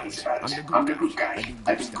all your buddies about it. I'm the goof guy.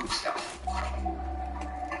 I do goof stuff.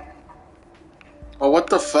 Oh, what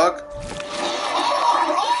the fuck?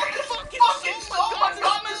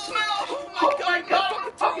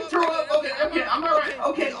 I'm alright.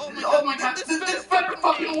 Okay. Oh my god. This better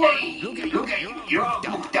fucking work. Hey, you're all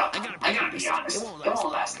goofed up. I gotta be honest. It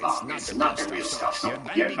won't last long. It's not the real stuff, so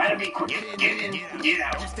you better be quick. Get in, get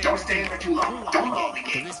out. Don't stay there too long. Don't roll the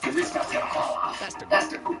gates, because this stuff's gonna fall off. That's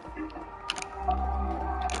the...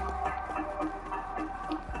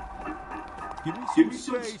 Give me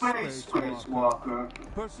some space, Space Walker.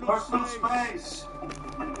 Personal space.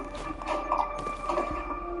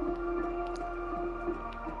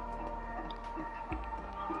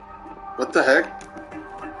 What the heck?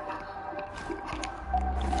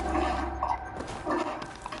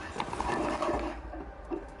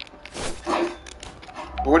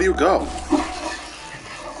 Where do you go?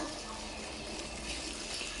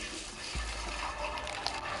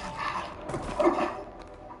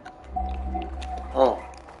 Oh.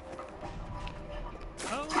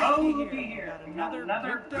 Oh, looky here.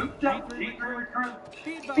 Another gooped up G3 recruit.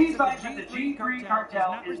 Please advise that the G3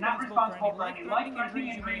 cartel is not responsible for any life-threatening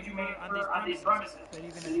injuries you may occur on these premises.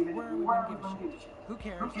 Who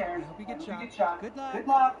cares? I hope you get shot. Good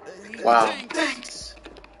luck. Wow. Thanks.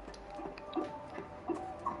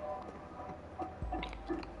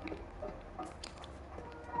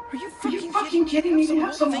 Are you fucking kidding me? You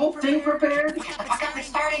have some whole thing prepared? I got this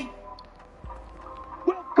starting.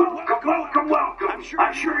 Welcome.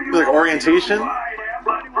 I'm sure you Like orientation?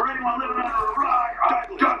 But for anyone living under a rock,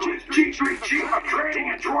 Douglas, G3 Chief of Training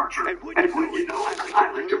and Torture. And when you know,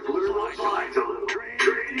 I like to blur those lines a little.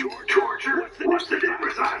 Training, torture, what's the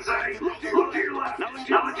difference, I say? Look to your left, now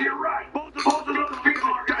look to your right. Both of those people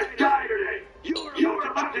are gonna die today. You're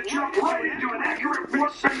about to jump right into an accurate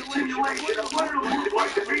force-based simulation of what it'll look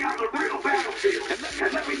like to be on the real battlefield.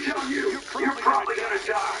 And let me tell you, you're probably gonna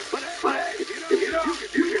die. But hey,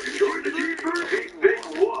 you can join the G3, big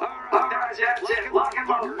whoop. Alright, that's it. Lock him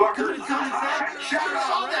up, fuckers. Shout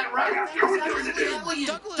out that right.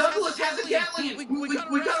 Douglas has a Gatling.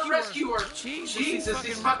 We gotta rescue her. Jesus,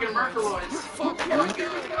 these fucking Merculoids.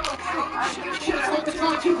 It's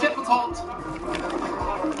not too difficult.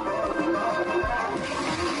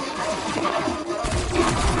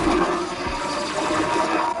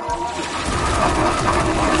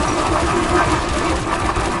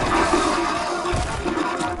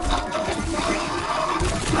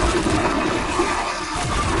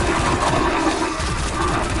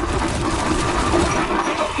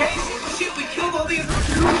 Okay, shit, we killed all these.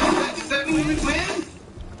 Does that mean we win?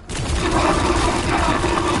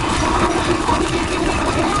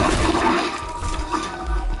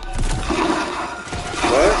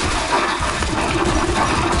 What?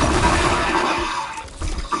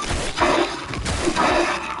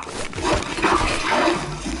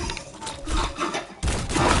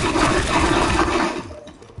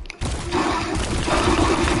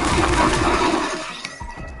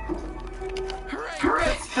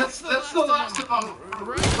 That's the last of them.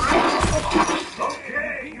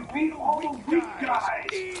 Okay, you beat all those weak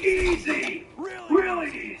guys. Easy. Really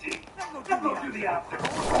easy. Now go through the obstacle.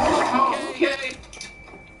 Okay.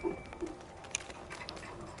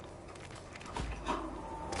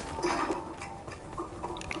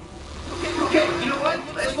 Okay, you know what?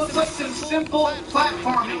 It looks like some simple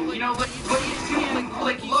platforming. You know, like what you see in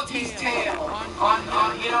like Lucky's Tale on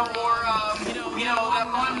you know, or you know that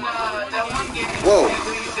one game Whoa.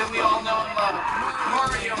 that we all know and love,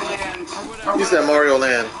 Mario Land. You said Mario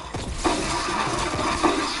Land.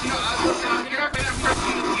 You know, listen, you're not gonna impress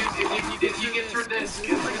you if you get through this.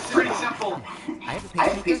 It's pretty simple. I have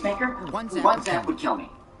a pacemaker. One zap would kill me.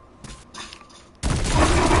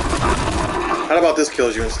 How about this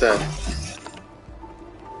kills you instead?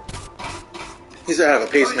 He said I have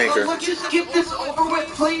a pacemaker. Let's just get this over with,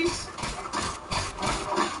 please.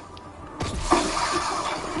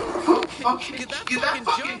 Okay, get that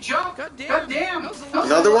fucking jump. God damn.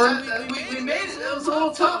 Another one? We made it. It was a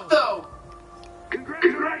little tough, though.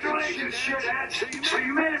 Congratulations, shitheads. So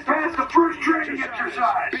you made it past the first training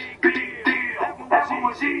exercise. Big deal. That one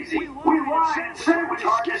was easy. We lied and said it was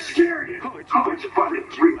hard to scare you. Oh, it's fun to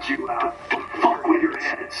freak you out. Fuck with your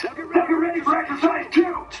heads. Now get ready for exercise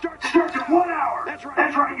 2. Starts in 1 hour. That's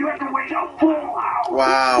right. You have to wait a full hour.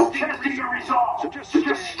 Wow. Testing your resolve. So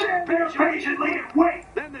just stand there patiently and wait.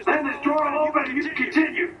 Then this door will open and you can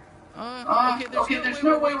continue. Okay, there's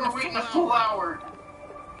no way we're waiting a full hour.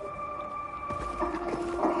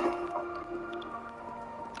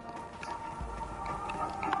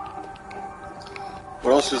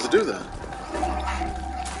 What else is to do then?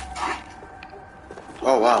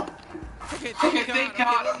 Oh, wow. Okay, thank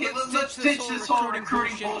God. Okay, let's ditch this whole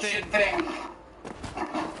recruiting bullshit thing.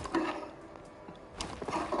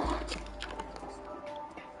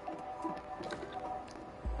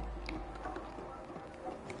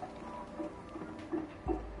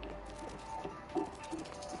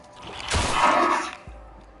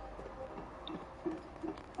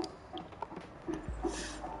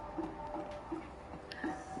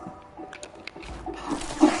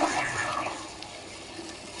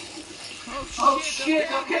 Oh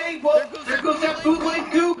shit, okay, well, there goes that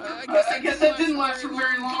bootleg goop. I guess that didn't last for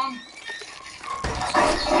very long.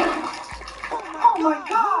 Oh my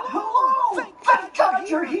God, hello! Thank God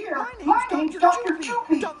you're here! My name's Dr.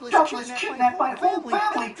 Choopy. Douglas kidnapped my whole family,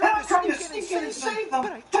 and I'm trying to sneak in and save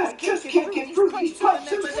them, but I just can't get through these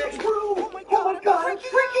pipes in the next room! Oh my God, I'm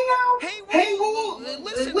freaking out! Hey,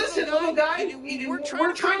 listen, little guy,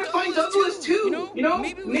 we're trying to find Douglas too. You know,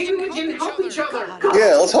 maybe we can help each other.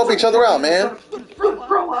 Yeah, let's help each other out, man.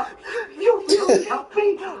 Grow up! You really helped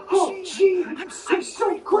me! Oh, gee, I'm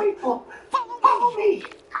so grateful! Follow me!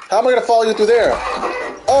 How am I gonna follow you through there?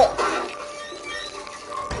 Oh!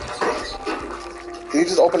 Can you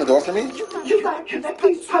just open the door for me? You gotta connect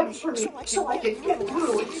these pipes for me so I can get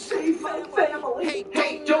through and save my family.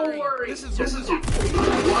 Hey, don't worry. This is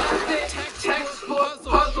one-bit textbook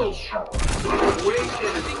puzzle. Wait,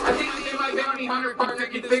 I think me and my bounty hunter partner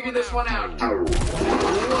can figure this one out. Oh,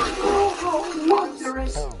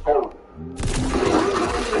 wondrous.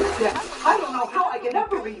 I don't know how I can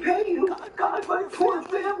ever repay you. God, my poor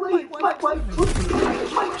family, my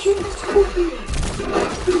kids, Scoopy.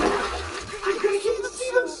 I'm gonna get to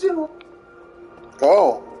see them soon.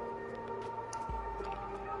 Oh.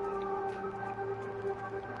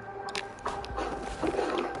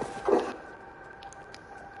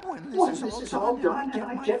 When this is all done and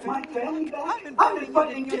I get my family back, I'm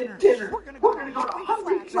inviting you to dinner. We're gonna go to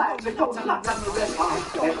Hungry Flats and go knock on the red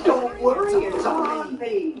house. And don't worry, it's on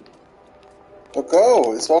me. Well,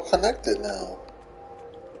 go. It's all connected now.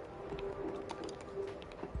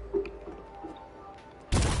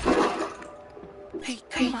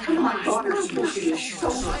 Hey, my daughter's Scoopy is so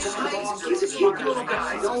nice. He's a cute little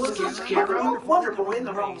guy. Don't look at him. Wonderful in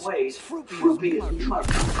their own ways. Fruity is much.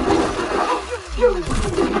 Do it.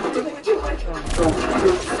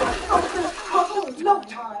 Oh, no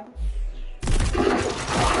time.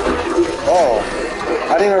 Oh,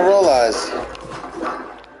 I didn't even realize.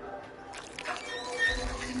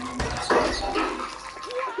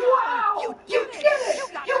 Wow! You did it!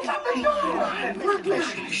 You got the door!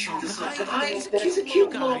 He's a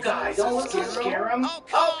cute little guy. Don't let him scare him.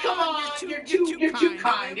 Oh, come on! You're too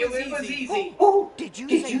kind. It was easy. Oh, did you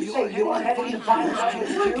say you were heading to find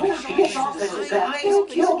Douglas too? Get off this guy. He'll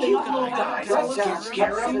kill the little guy. Don't let him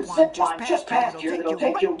scare him. The zip line just past here that'll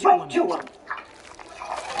take you right to him.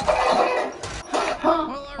 Huh?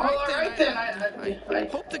 Well, all right then. I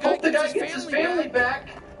hope the guy gets his family back.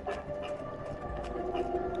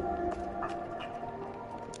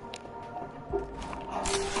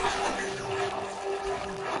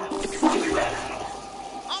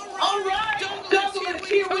 All right, Douglas,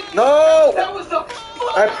 here we go. No! That was the.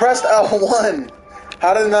 I pressed L1.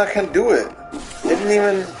 How did it not do it? It didn't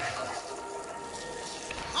even.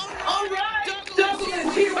 All right,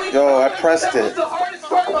 Douglas, here we go. Yo, I pressed That was it. the hardest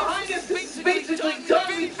part behind us. This is basically done.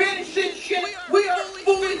 We finished this shit. We are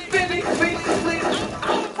fully finished, basically.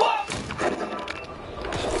 Oh, fuck!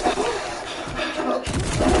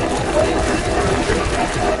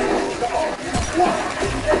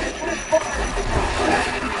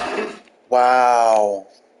 Wow.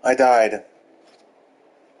 I died.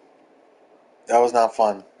 That was not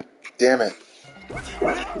fun. Damn it.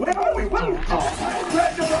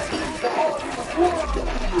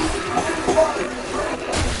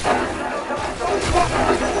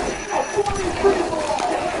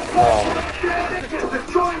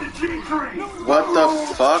 What the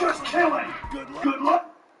fuck? Good luck.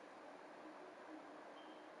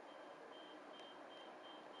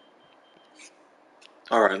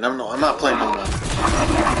 Alright, I'm not playing no more.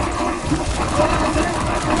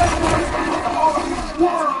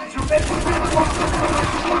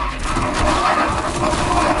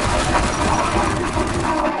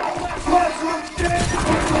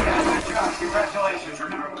 Congratulations.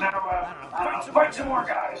 Now, fight some more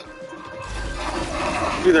guys.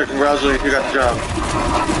 Either congratulate if you got the job.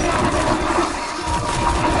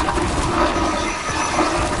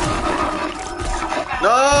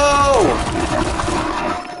 No!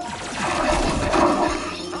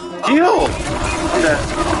 Heal! Okay.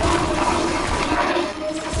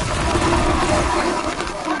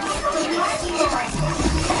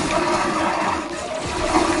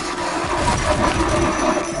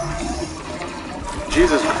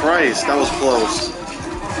 Jesus Christ, that was close.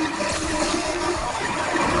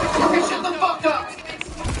 Hey, shut the fuck up!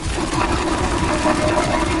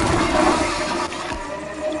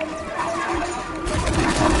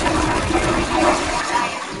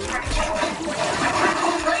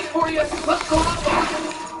 I'm ready for you. Let's go out.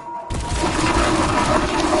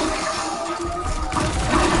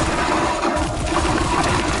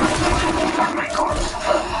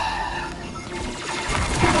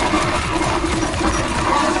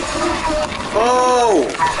 Oh!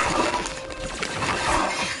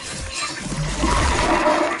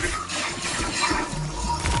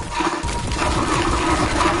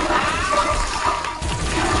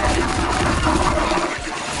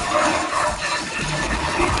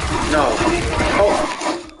 No. Oh.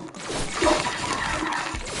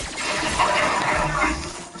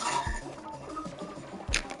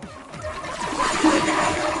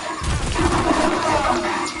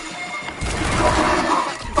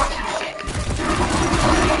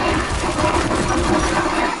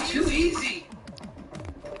 Too easy.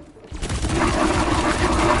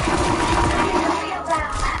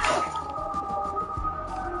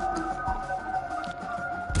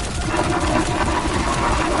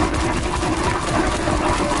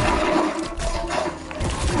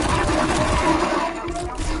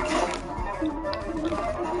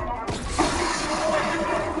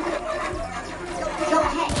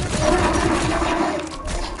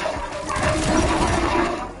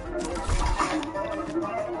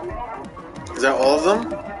 Is that all of them?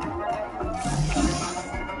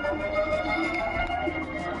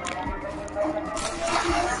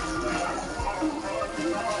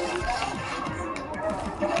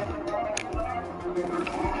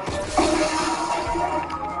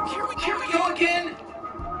 Here we go again.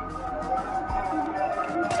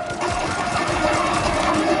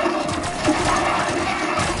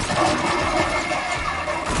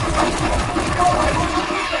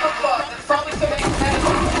 That's probably somebody's head.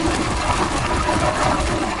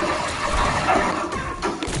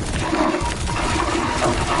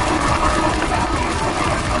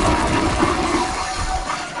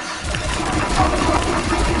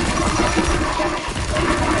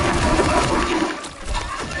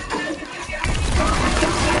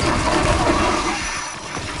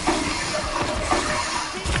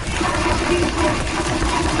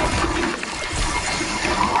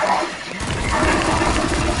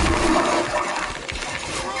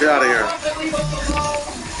 Get out of here.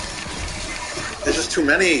 There's just too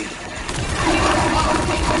many.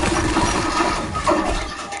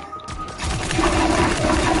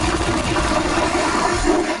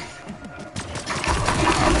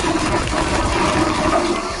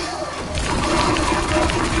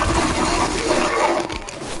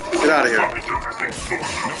 Get out of here.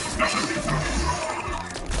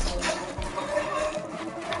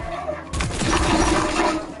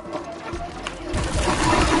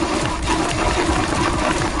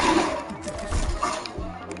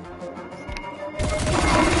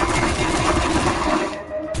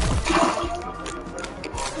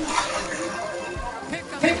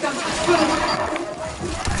 Pick them.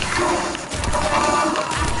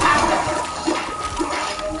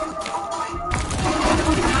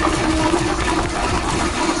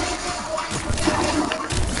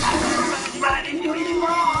 I didn't do anything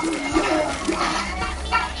wrong.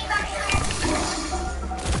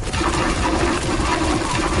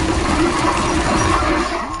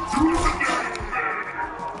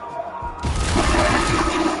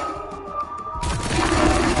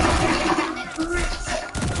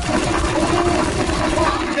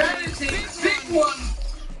 That is a big one.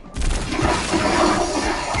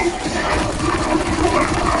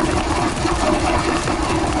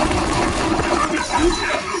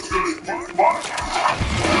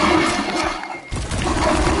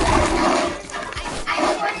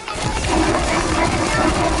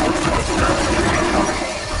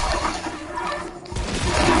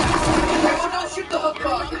 Oh, don't shoot the hook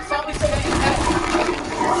bug. It's probably somebody's head.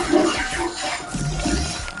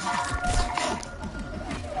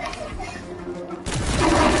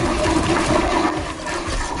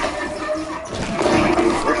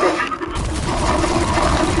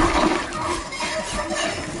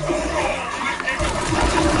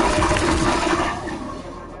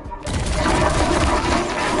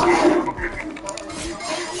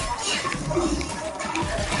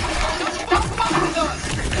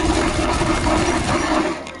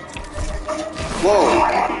 Whoa.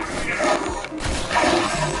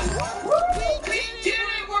 We did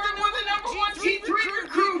it! We're the number one G3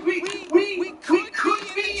 crew! We could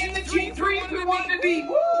be in the G3 if we wanted to be!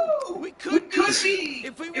 Woo! We could be!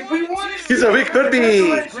 If we wanted to be! He said we could be.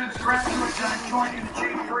 Congratulations, graduate join you to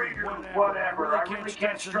take grade or whatever. I really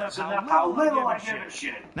can't stress enough how little I give a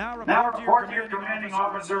shit. Now report to your commanding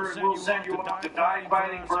officer and we'll send you off to die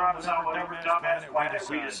fighting for us on whatever dumbass planet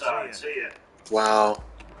we decide. See ya. Wow.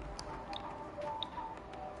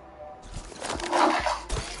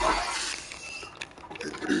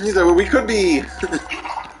 He's like, well, we could be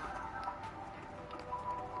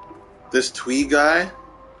this Tweed guy.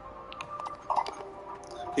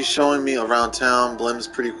 He's showing me around town. Blim's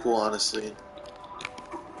pretty cool, honestly.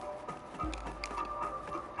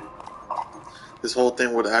 This whole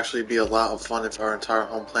thing would actually be a lot of fun if our entire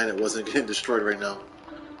home planet wasn't getting destroyed right now.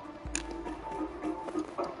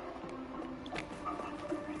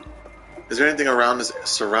 Is there anything around this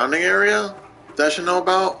surrounding area that I should know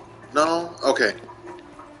about? No? Okay.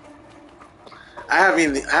 I have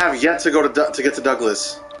yet to go to get to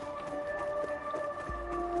Douglas.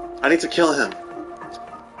 I need to kill him.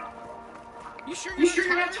 You sure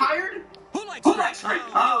you're not tired? Who likes Rick?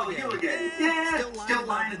 Oh, you again. Yeah, still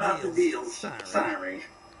lying about the deals. Sorry.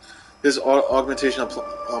 This augmentation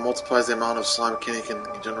multiplies the amount of slime Kenny can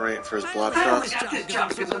generate for his blood shots.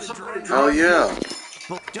 Oh yeah.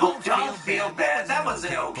 Don't feel bad. That was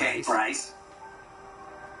an okay price.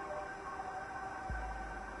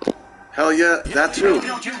 Hell yeah, that too. You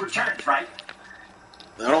don't do returns, right?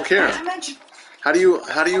 I don't care. How do you?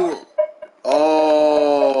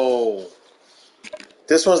 Oh.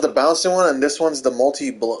 This one's the bouncing one, and this one's the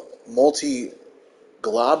multi-glob.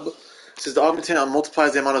 It says the augmentation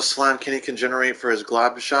multiplies the amount of slime Kenny can generate for his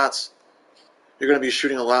glob shots. You're going to be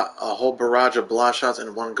shooting a whole barrage of blob shots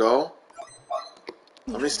in one go.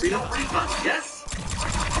 Let me see. Yes.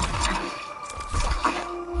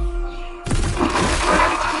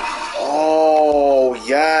 Oh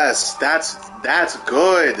yes, that's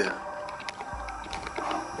good.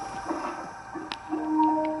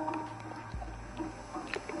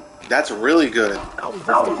 That's really good.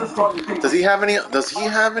 Does he have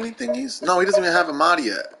anything he's? No, he doesn't even have a mod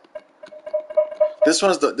yet. This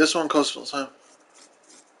one coastal time.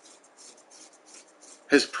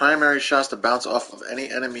 His primary shots to bounce off of any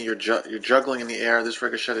enemy you're juggling in the air. This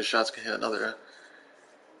ricocheted shots can hit another.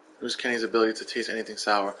 Lose Kenny's ability to taste anything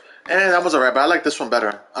sour. That was alright, but I like this one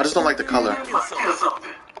better. I just don't like the color.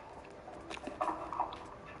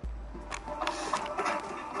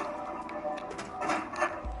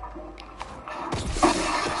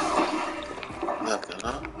 Nothing,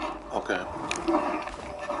 huh? Okay.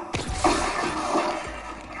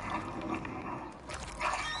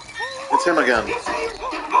 It's him again.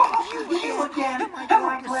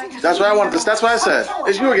 That's what I wanted. That's what I said.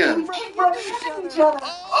 It's you again. Oh, it's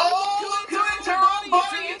her own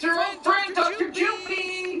buddy. It's her own friend, Dr.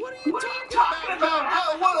 Jupy. What are you talking about?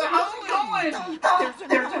 How's it going?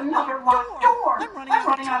 There's another locked door. I'm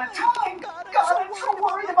running out of time. God, I'm so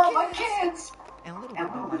worried about my kids. And a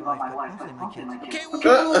little bit about my wife, but mostly my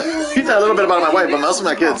kids. He said a little bit about my wife, but mostly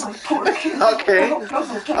my kids. Okay.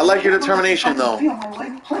 I like your determination, though.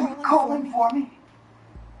 Calling for me.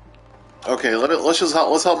 Okay,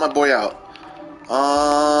 let's help my boy out.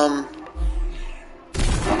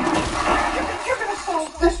 You're gonna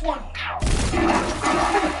solve this one.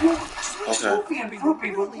 Okay. Sophie and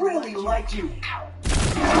Droopy would really like you.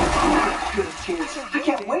 Good kids. I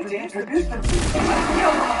can't wait to introduce them to you.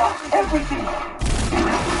 Tell them about everything.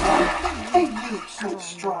 They need such a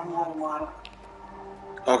strong role model.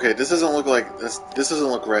 Okay, this doesn't look like this. This doesn't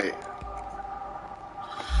look right.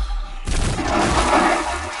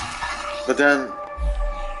 But then,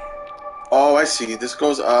 oh, I see. This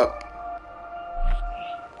goes up.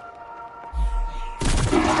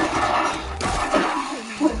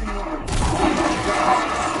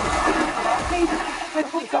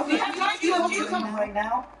 Right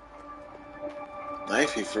now.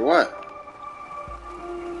 Knifey for what?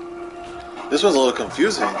 This one's a little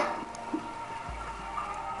confusing.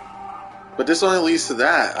 But this only leads to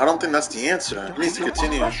that. I don't think that's the answer. It needs to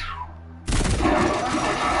continue.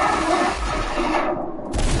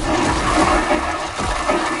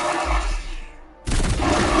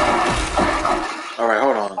 Alright,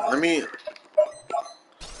 hold on. Let me...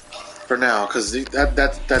 For now, because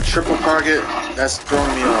that triple target, that's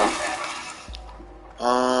throwing me off.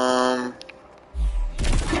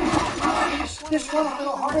 This one a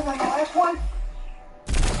little harder than the last one?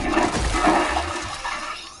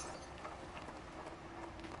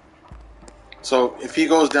 So if he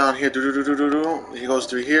goes down here, he goes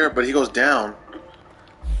through here, but he goes down.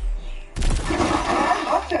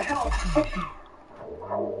 What the hell? It's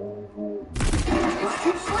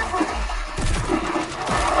too slippery.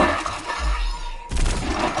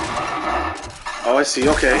 Oh, I see.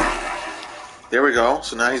 Okay. There we go.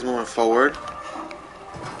 So now he's moving forward.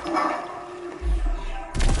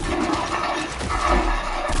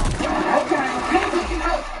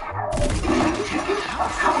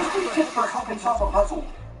 tips for helping solve a puzzle.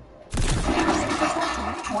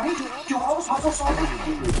 20? Do all the puzzle solving?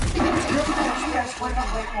 You guys split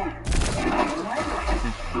up later.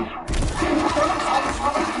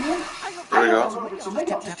 There we go. So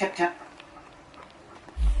maybe I'll just tap.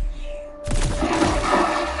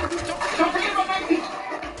 Don't forget about my feet.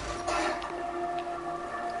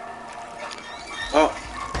 Oh.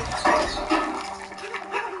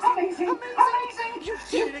 Amazing!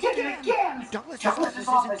 You did it again! Douglas's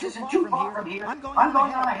office isn't too far from here. I'm going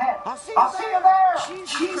on ahead. I'll see you there!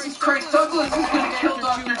 Jesus Christ, Douglas is gonna kill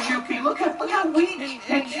Dr. Joopy. Look how weak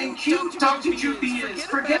and cute Dr. Joopy is.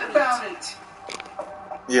 Forget about it.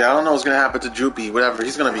 Yeah, I don't know what's gonna happen to Joopy. Whatever,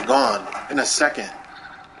 he's gonna be gone in a second.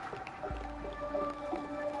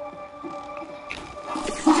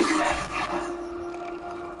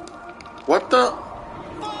 What the?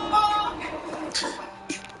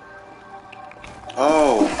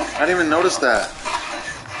 Oh, I didn't even notice that.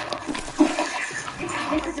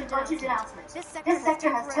 This is an urgent announcement. This sector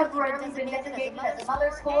has temporarily been designated as a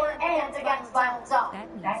mother's core and against violent zone.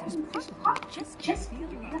 That means just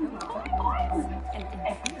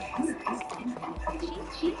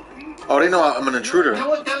Oh, they know I'm an intruder. You know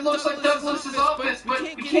what? That looks like Douglas's office, but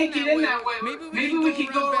we can't get in that way. Maybe we can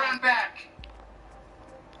go around back.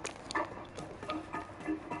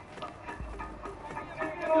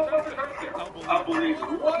 I believe it.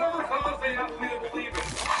 Whatever cause they have me to believe it.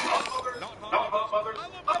 Not about mothers.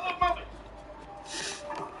 I love mothers.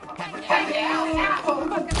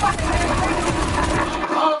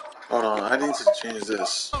 Hold on, I need to change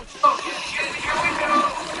this.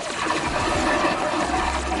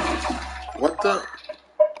 What the?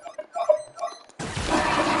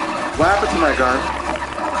 What happened to my gun?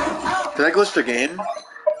 Did I glitch the game?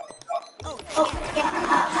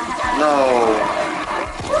 No.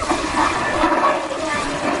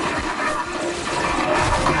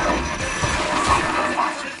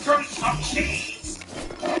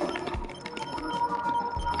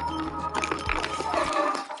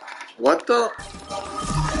 What the?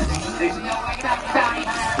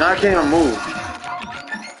 Now I can't even move.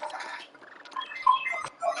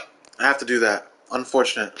 I have to do that.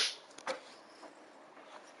 Unfortunate.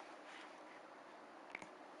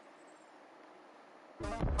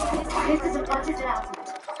 This is an urgent announcement.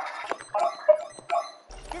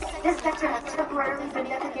 This sector has temporarily been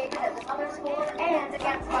designated as a mother's core and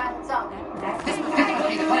against violent zone.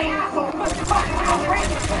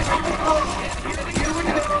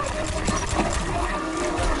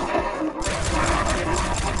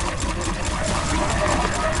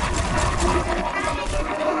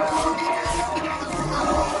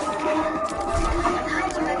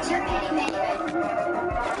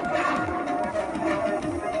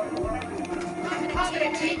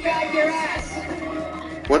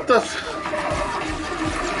 What the f-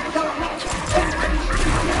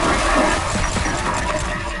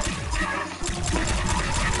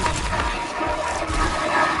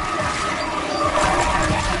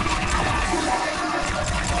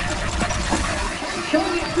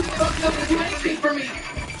 For me.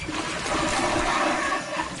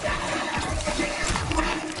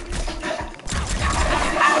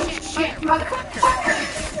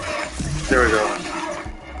 There we go.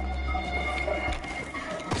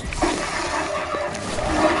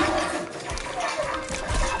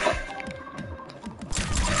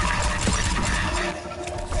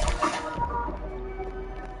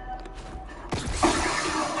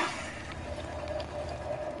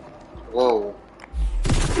 Whoa.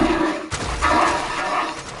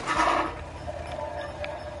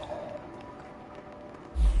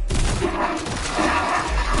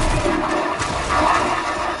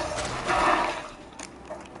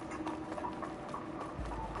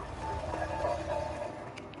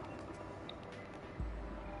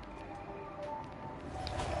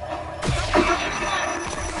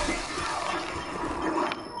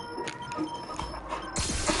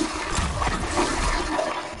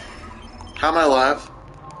 How am I alive?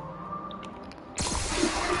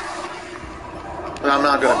 No, I'm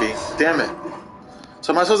not gonna be. Damn it.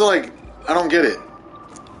 So am I supposed to, like, I don't get it.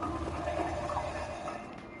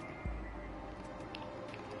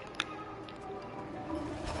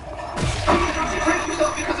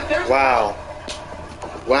 Wow.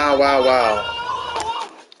 Wow, wow, wow.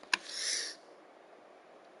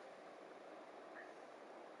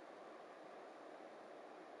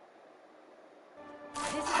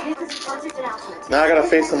 Now I gotta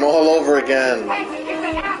face them all over again.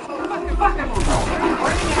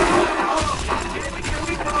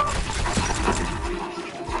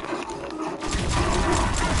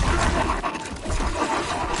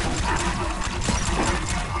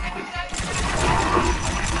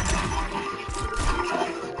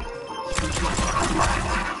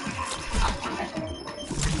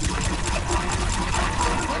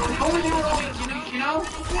 only do it all week, you know?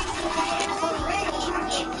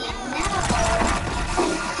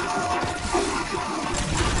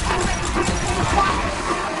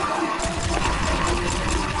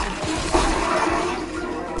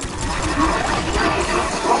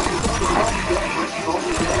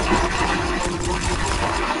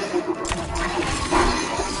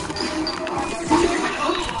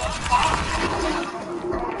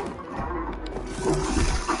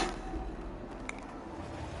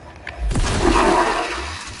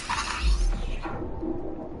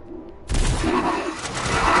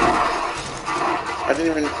 I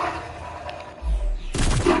didn't even...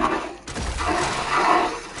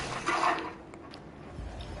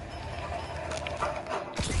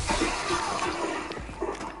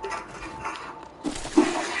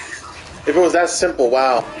 If it was that simple,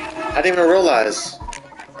 wow. I didn't even realize.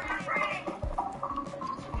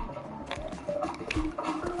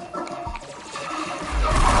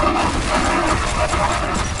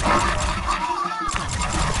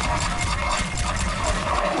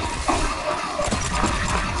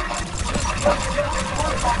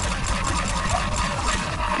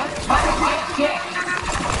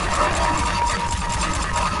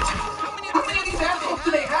 How many of these assholes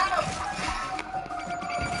do they have?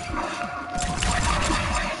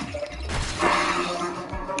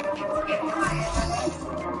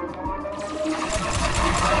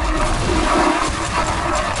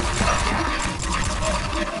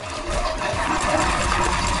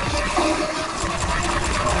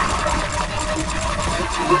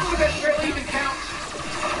 That barely even counts.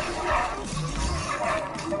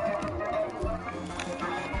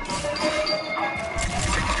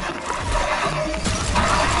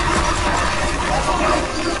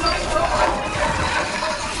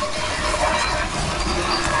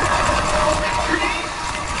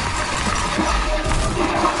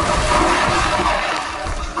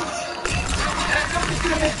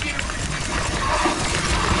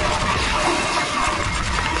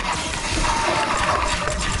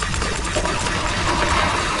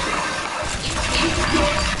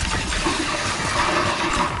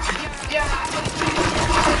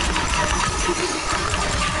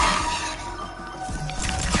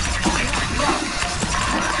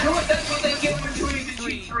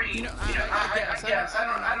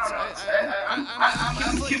 I'm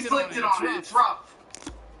conflicted on it. It's rough.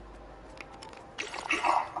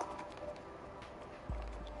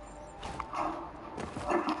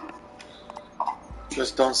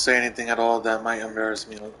 Just don't say anything at all that might embarrass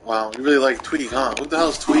me. Wow, you really like Tweety, huh? What the hell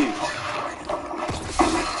is Tweety?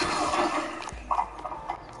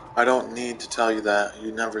 I don't need to tell you that.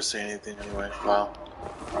 You never say anything anyway. Wow.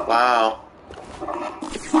 Wow.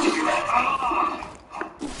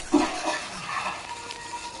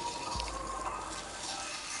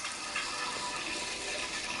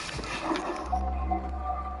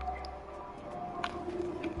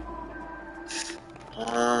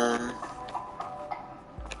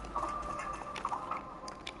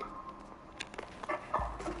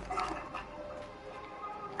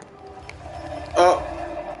 Oh.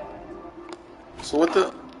 So what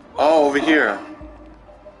the? Oh, over here.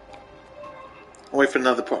 I'll wait for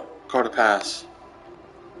another car to pass.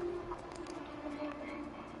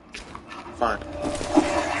 Fine.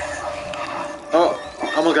 Oh,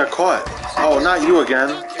 I almost got caught. Oh, not you again.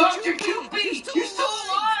 Dr. QB, you're still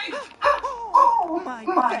alive! Oh, my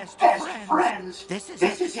best friends. This is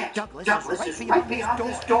it. Douglas is right beyond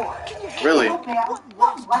this door. Really? Help me out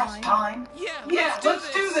one last time. Yeah,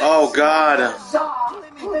 let's do this! Oh, God. Zah,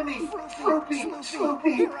 Flimmy, Floopy,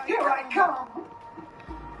 Sloopy, here I come.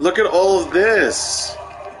 Look at all of this.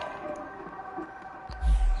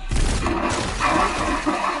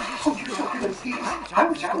 Oh, you're so good at these. I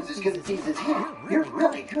wish I was as good at these as you. You're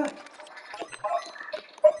really good.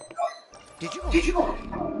 Did you?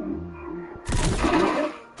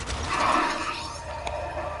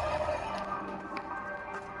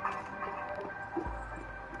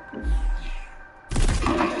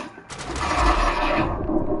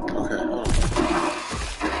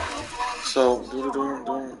 So,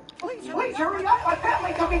 Please hurry up, my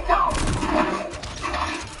family coming down.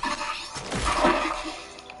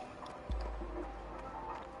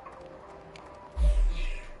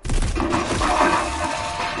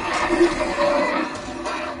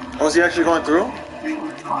 oh, is he actually going through?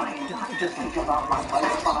 Just think about my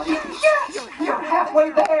wife's body. Yes, you're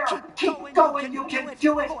halfway there. Keep going, you can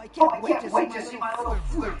do it. Oh, I can't wait to see my little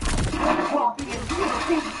floppy and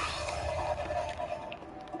juicy.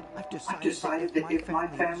 I've decided that if my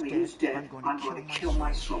family is dead, I'm going to kill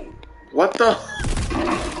my soul. What the?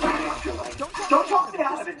 Don't talk me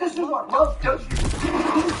out of it. This is what love does.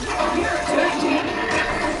 Here,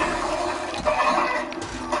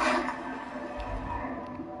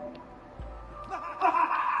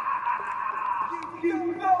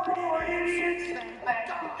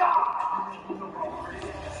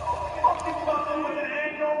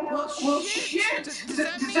 Well, shit!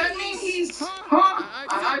 Does that mean he's... Huh?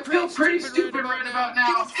 I feel pretty stupid right about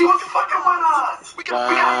now. He was fucking with us! We got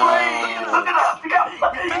played! Look at us! We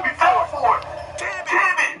fell for it!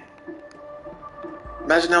 Damn it!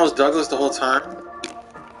 Imagine that was Douglas the whole time.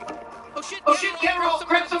 Oh shit, Cameron,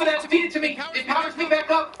 grab some of that, feed it to me. It powers me back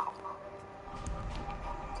up.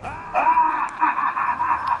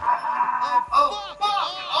 Oh, fuck!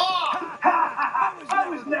 I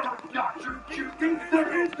was never Dr. Cupid.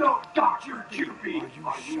 There is no Dr. Cupid.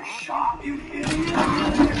 Are you shocked, you idiot?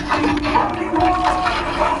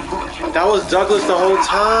 That was Douglas the whole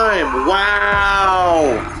time.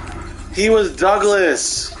 Wow. He was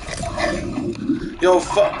Douglas. Yo,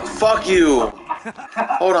 fuck you.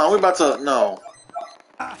 Hold on, we're about to... No.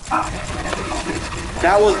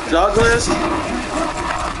 That was Douglas?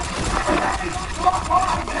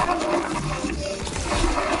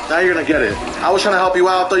 Now you're gonna get it. I was trying to help you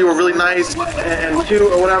out, thought you were really nice and cute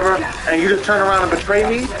or whatever, and you just turn around and betray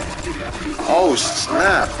me? Oh,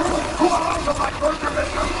 snap.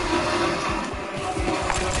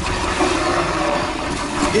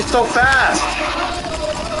 He's so fast.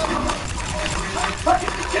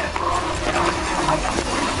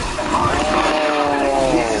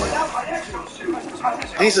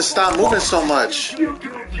 He needs to stop moving so much.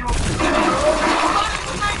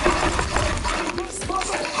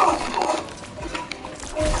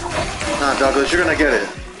 Nah, Douglas, you're gonna get it.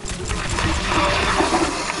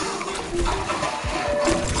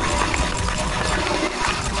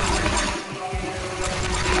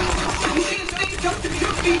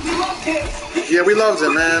 Yeah, we loved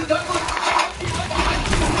him, man.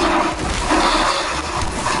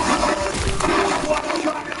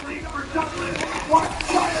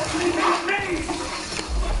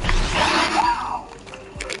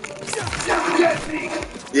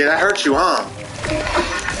 Yeah, that hurt you, huh?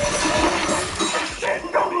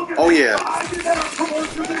 Oh, yeah.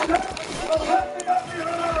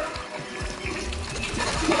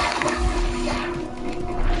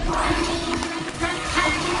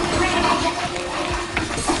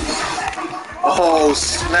 Oh,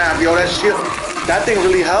 snap. Yo, that shit, that thing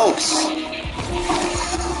really helps.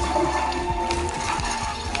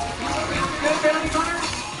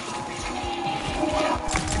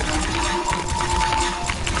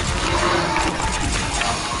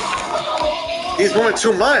 He's moving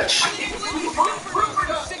too much.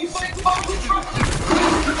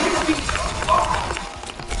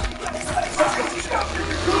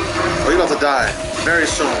 Oh, you're about to die very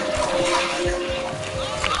soon.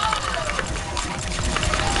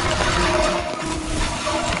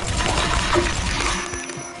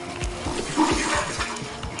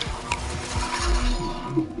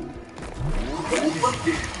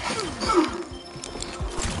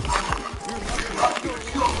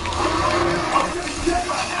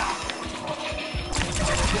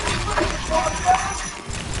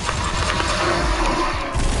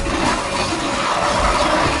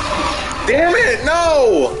 Damn it,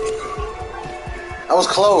 no! I was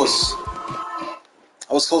close.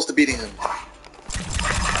 I was close to beating him.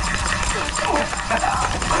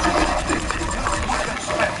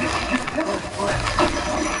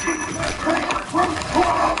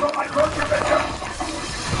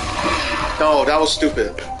 No, that was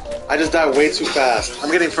stupid. I just died way too fast.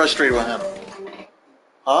 I'm getting frustrated with him.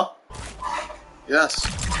 Huh? Yes.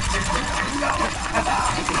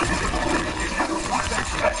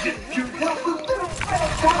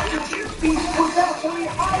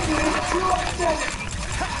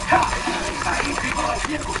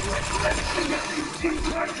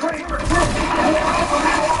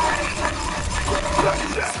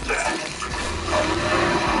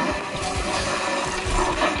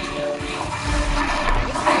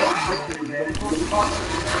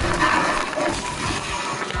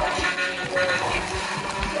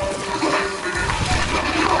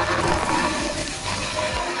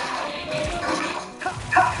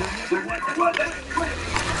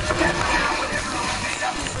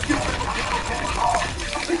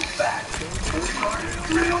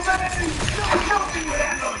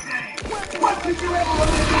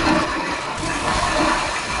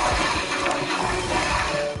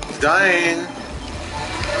 Dying.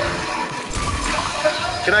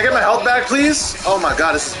 Can I get my health back, please? Oh my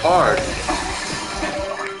god, this is hard.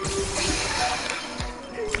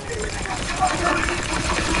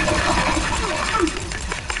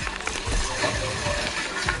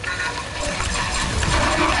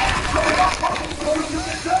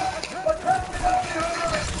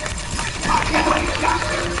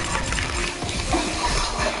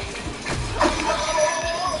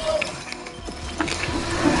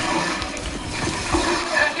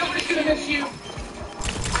 you.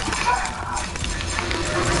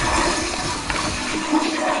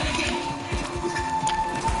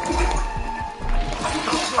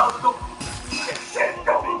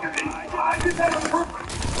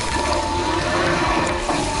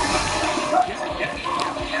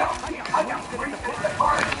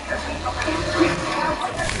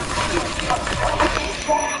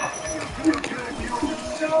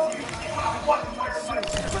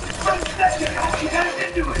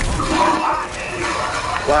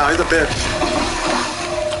 Wow, he's a bitch.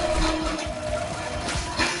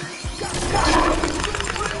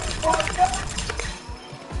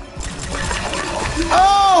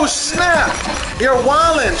 Oh, snap! You're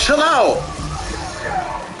wildin'. Chill out.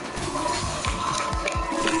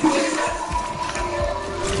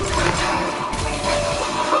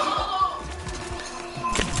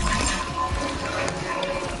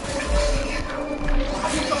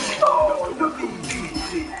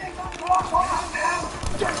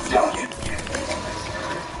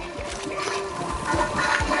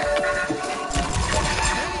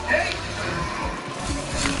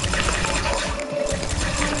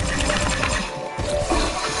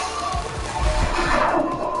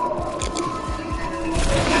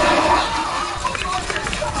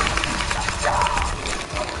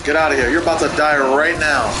 Get out of here. You're about to die right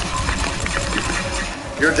now.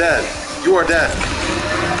 You're dead. You are dead.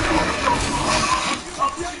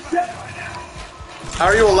 How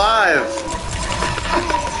are you alive?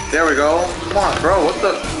 There we go. Come on, bro. What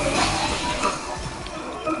the...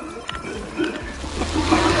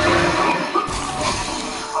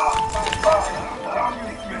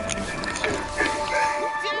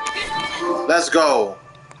 Let's go.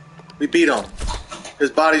 We beat him. His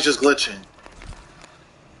body's just glitching.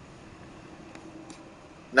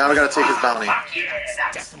 Now we gotta take his bounty. That's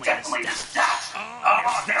definitely stuff.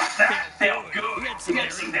 Oh, that felt good.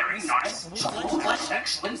 It's very nice. It was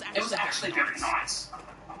excellent. It was actually very nice.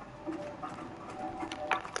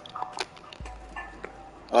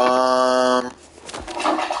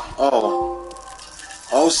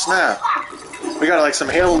 Oh snap. We got like some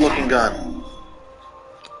Halo looking gun.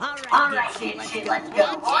 Alright, shit, let's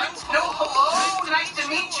go. What? No, hello? Nice to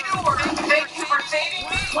meet you, or thank you for saving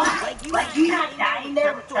me? What? Like you're not dying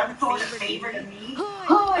there with some sort of favor to me?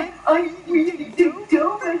 Hi, I'm really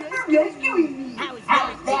so much for rescuing me.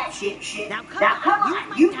 How's that shit? Now come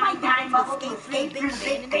on, use my time bubble to escape through the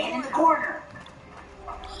big fan in the corner.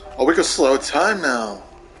 Oh, we can slow time now.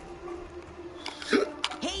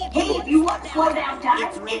 Hey, if you want to slow down time,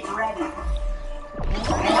 it's ready.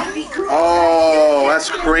 Oh, that's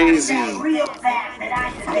crazy.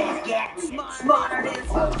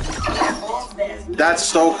 That's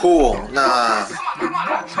so cool. Nah.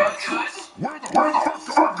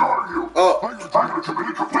 Oh. I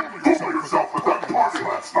committed completely to yourself at that party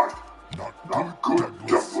last night. Not good,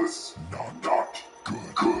 Douglas. Not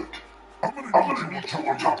good. I'm gonna need you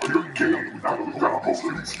on top of your game out of the ground most of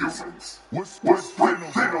these humans. We're thin,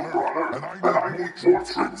 brother, and I need more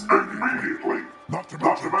troops immediately. Not to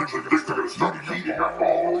mention things are gonna start heating up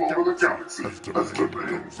all over the galaxy as demand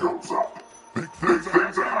goes up. Big things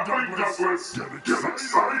are happening, Douglas. Get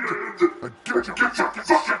excited and get your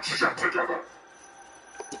fucking shit together.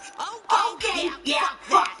 Okay, yeah,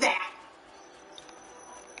 fuck that.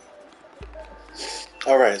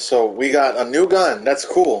 Alright, so we got a new gun. That's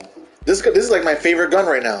cool. This is like my favorite gun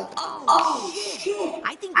right now. Oh shit!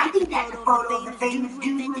 I think that's a photo of the famous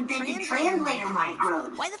dude who invented translator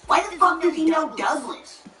micros. Why the fuck does he know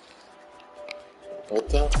Douglas? What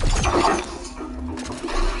the?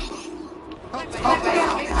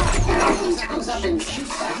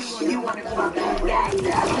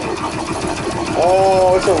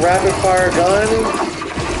 Oh, it's a rapid fire gun?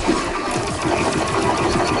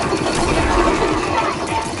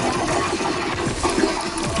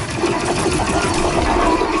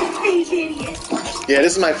 Yeah,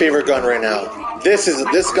 this is my favorite gun right now. This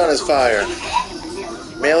gun is fire.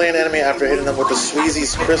 Melee an enemy after hitting them with the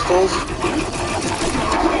Sweezy's crystals.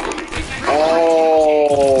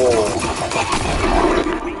 Oh.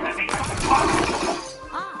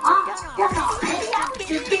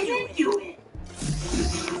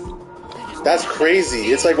 That's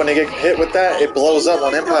crazy. It's like when they get hit with that, it blows up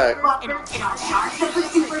on impact.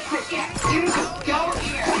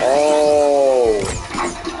 Oh.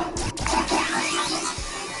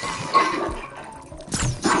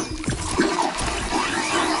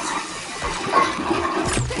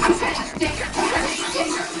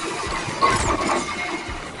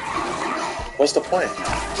 What's the point?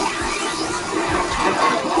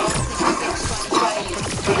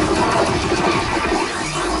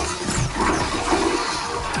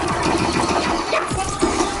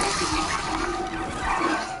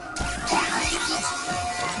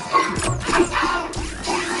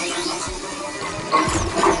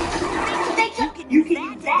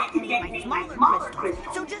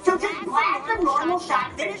 normal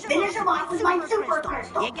shots, then finish them off with my super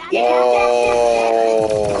crystal. You got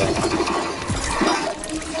Oh.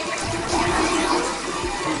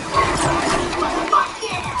 Fuck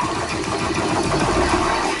yeah!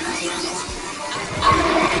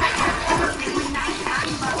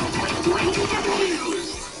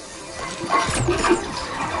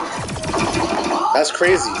 That's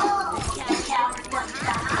crazy.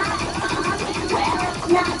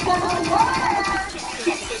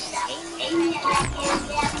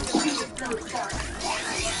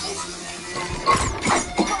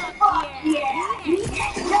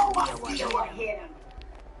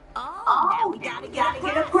 Oh, we gotta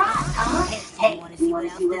get across, huh? Hey, you wanna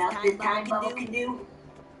see what else this time bubble can do?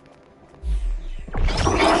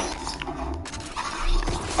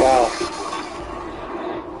 Wow.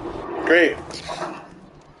 Great.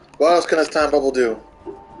 What else can this time bubble do?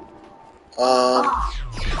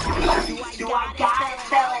 Do I gotta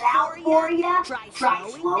spell it out for ya? Try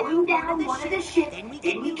slowing down one of the ships, then we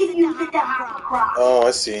can use it to hop across. Oh,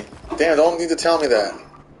 I see. Damn, don't need to tell me that.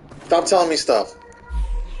 Stop telling me stuff.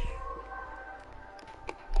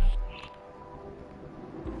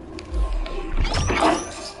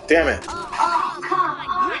 Damn it. Oh, come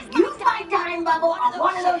on. Use my time bubble on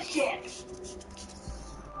one of those ships.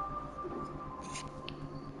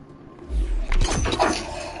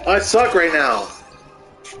 I suck right now.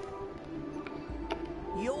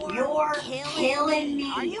 You're killing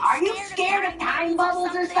me. Are you scared of time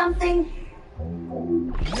bubbles or something?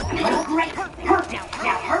 Great. Perfect.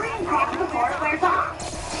 Now hurry and cross before it wears off.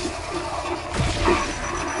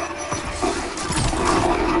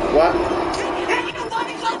 What? If you want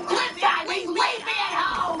to go cliff diving, leave me at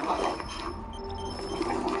home.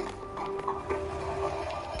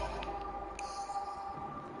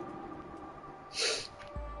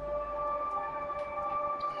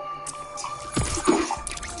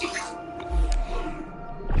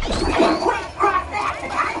 Cross that. The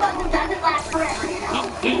time bubble doesn't last forever, you know.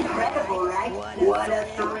 Incredible, right? What a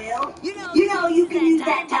thrill. You know you can use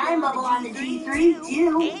that time bubble on the G3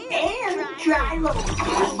 too. And try a little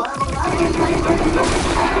bubble up and play with it.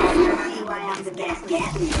 See why I'm the best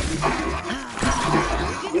Gatling.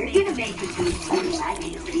 We're gonna make it to you, I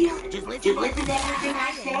can feel it. Just listen to everything I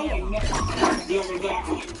say and never touch the other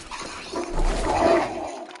Gatling.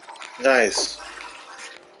 Nice.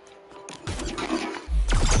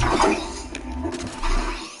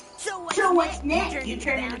 So what's next? You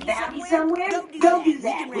turn into bounty somewhere? Go do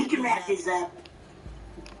that. We can wrap this up.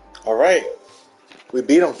 Alright. We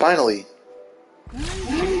beat him finally.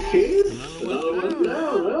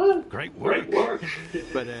 Great work.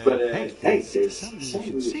 But hey, there's something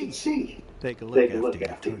we can see. Take a look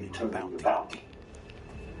after you turn into bounty.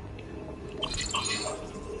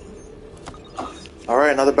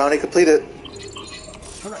 Alright, another bounty completed.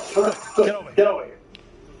 Get over here.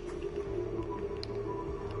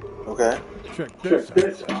 Okay. Check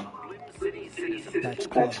this out. That's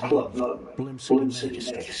Club Nugget. Blim City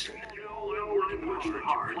Magistrate.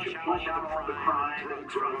 Hard to flush out all the crime and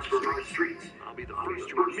drugs from our streets. I'll be the first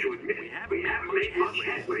to admit we haven't made much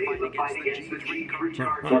headway in the fight against the G3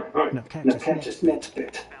 cartel. Now catch this next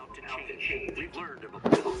bit. We've learned of a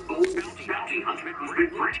bounty hunter who's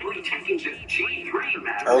been practically taking the G3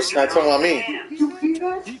 matter. Oh, it's not talking about me. You see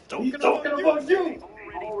that? He's talking about you.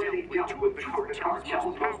 Already dealt with the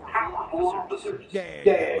cartel's most powerful officers.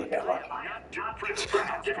 Yeah. Not for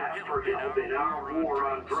scraps to ask for help in our war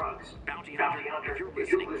on drugs. Bounty hunter, if you're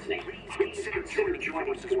listening, please consider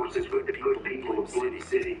joining forces with the good people of Blim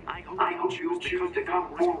City. I hope you'll choose to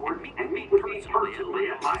come forward and meet with me personally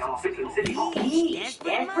at my office in City Hall. He's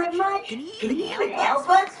desperate much? Can he even help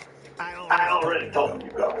us? I already told him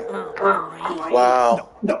you go. Wow.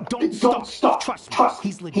 No, don't stop. Trust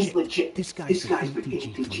me. He's legit. This guy's been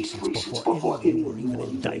eating G3 since before anyone wore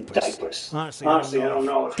diapers. Honestly, I don't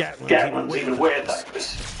know if Gatlins even wear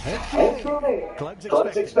diapers. Head through there.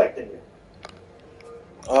 Club's expecting you.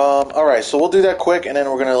 Alright, so we'll do that quick and then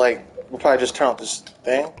we're gonna we'll probably just turn off this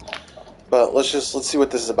thing. But let's see what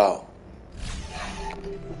this is about.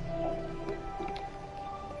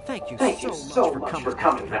 Thank you so much for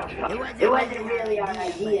coming, Bounty Hunter. It wasn't really our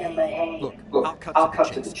idea, but hey. Look, I'll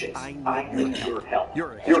cut to the chase. I need your help.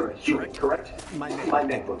 You're a human, correct? My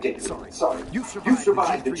name was David. Sorry. You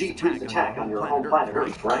survived the G3's attack on your home planet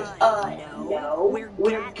Earth, right? No.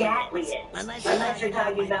 We're Gatlians. Unless you're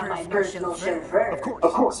talking about my personal chauffeur.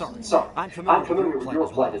 Of course. Sorry. I'm familiar with your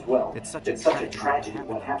plight as well. It's such a tragedy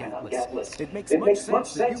what happened on Gatlas. It makes much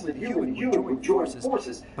sense that you and you would join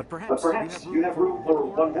forces. But perhaps you have room for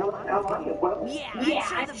one more ally as well? Yeah,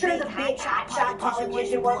 I'm sure the big hotshot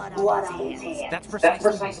politician was blood on his hands. That's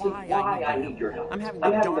precisely why I need your help. I'm having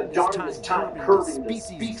the darndest time curbing the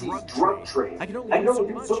species drug trade. I can only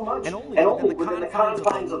do so much, and only within the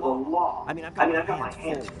confines of the law. I mean, I've got my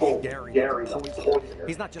hands full. Gary the poisoner.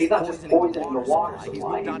 He's not just poisoning the water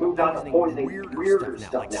supply. He's moved on to poisoning weirder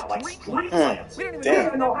stuff now, like street lamps. We don't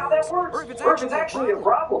even know how that works, or if it's actually a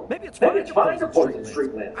problem. Maybe it's fine to poison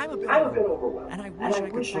street lamps. I'm a bit overwhelmed, and I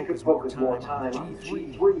wish I could focus more time on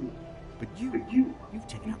G3. But you've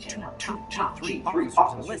taken out two G3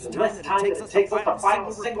 officers in less time than it takes us to file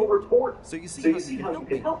a single report. So you see how you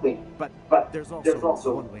can help me. But there's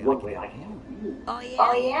also one way I can help you. Oh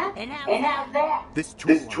yeah? And how's that? This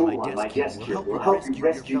tool on my desk here will help you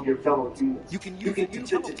rescue your fellow humans. You can use it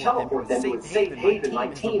to teleport them to a safe haven my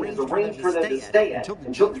team has arranged for them to stay at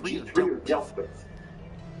until the G3 are dealt with.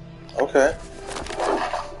 Okay.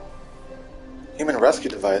 Human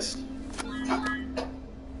rescue device.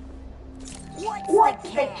 What's the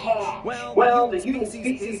catch? Well, the human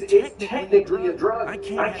species is technically a drug. I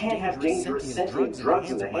can't have dangerous sentient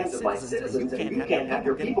drugs in the hands of my citizens, and you can't have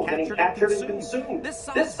your people getting captured and consumed.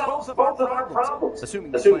 This solves both of our problems.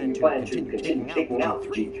 Assuming you plan to continue taking out the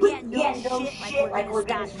G3. Yeah, no shit, like we're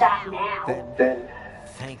gonna stop now. Then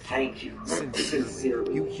thank you.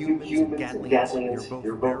 Sincerely. You humans and Gatlians,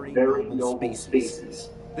 you're both very noble species.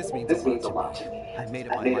 This means a lot to me. I've made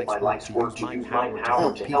it my life's work to use my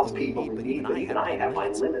power to help people in need, but even I have my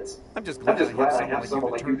limits. I'm just glad I have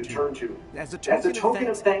someone like you to turn to. As a token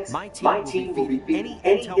of thanks, my team will be feeding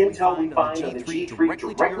any intel we find on the G3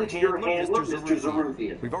 directly to your handler, Mr.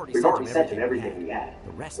 Zaruthian. We've already sent him everything we had.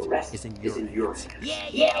 The rest is in your hands.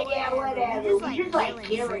 Yeah, whatever. We just like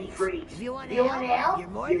killing freaks. If you want to help, you're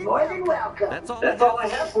more than welcome. That's all I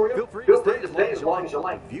have for you. Feel free to stay as long as you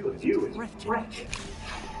like. The view is wretched.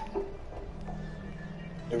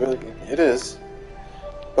 It is.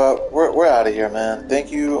 But we're out of here, man.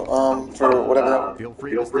 Thank you for whatever. Feel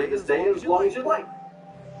free to stay as long as you like.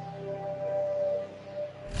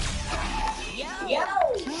 Yo!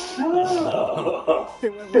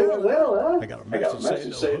 Well, I got a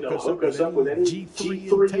message saying they'll hook us up with any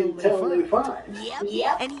G3 intel they find.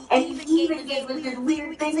 Yep. And he even gave us this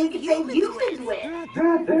weird thing they could save humans with.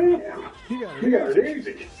 God damn. You got it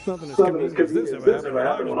easy. Something as convenient as this ever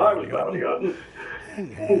happened when I was bounty hunting.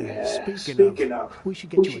 Speaking of, we should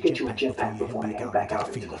get you a jetpack before you head back out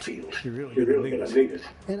into the field. You're really gonna need it.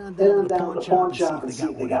 And I'm down to the pawn shop and see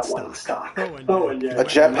if they got one in stock. Oh, and yeah. A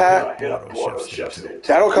jetpack?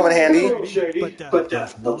 That'll come in handy. But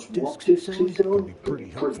those walk discs he's doing be pretty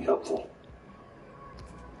helpful.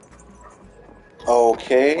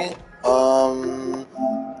 Okay.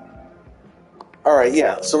 Alright,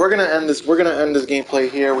 yeah. So we're gonna end this gameplay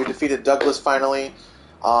here. We defeated Douglas finally.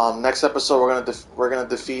 Next episode we're gonna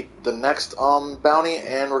defeat the next bounty,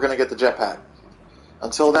 and we're gonna get the jetpack.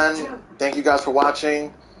 Until then, thank you guys for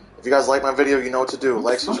watching. If you guys like my video, you know what to do.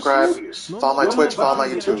 Like, subscribe, follow my Twitch, follow my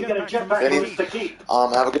YouTube.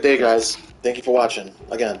 Have a good day, guys. Thank you for watching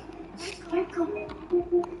again.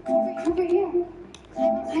 Over here.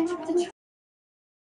 Climb up the tree.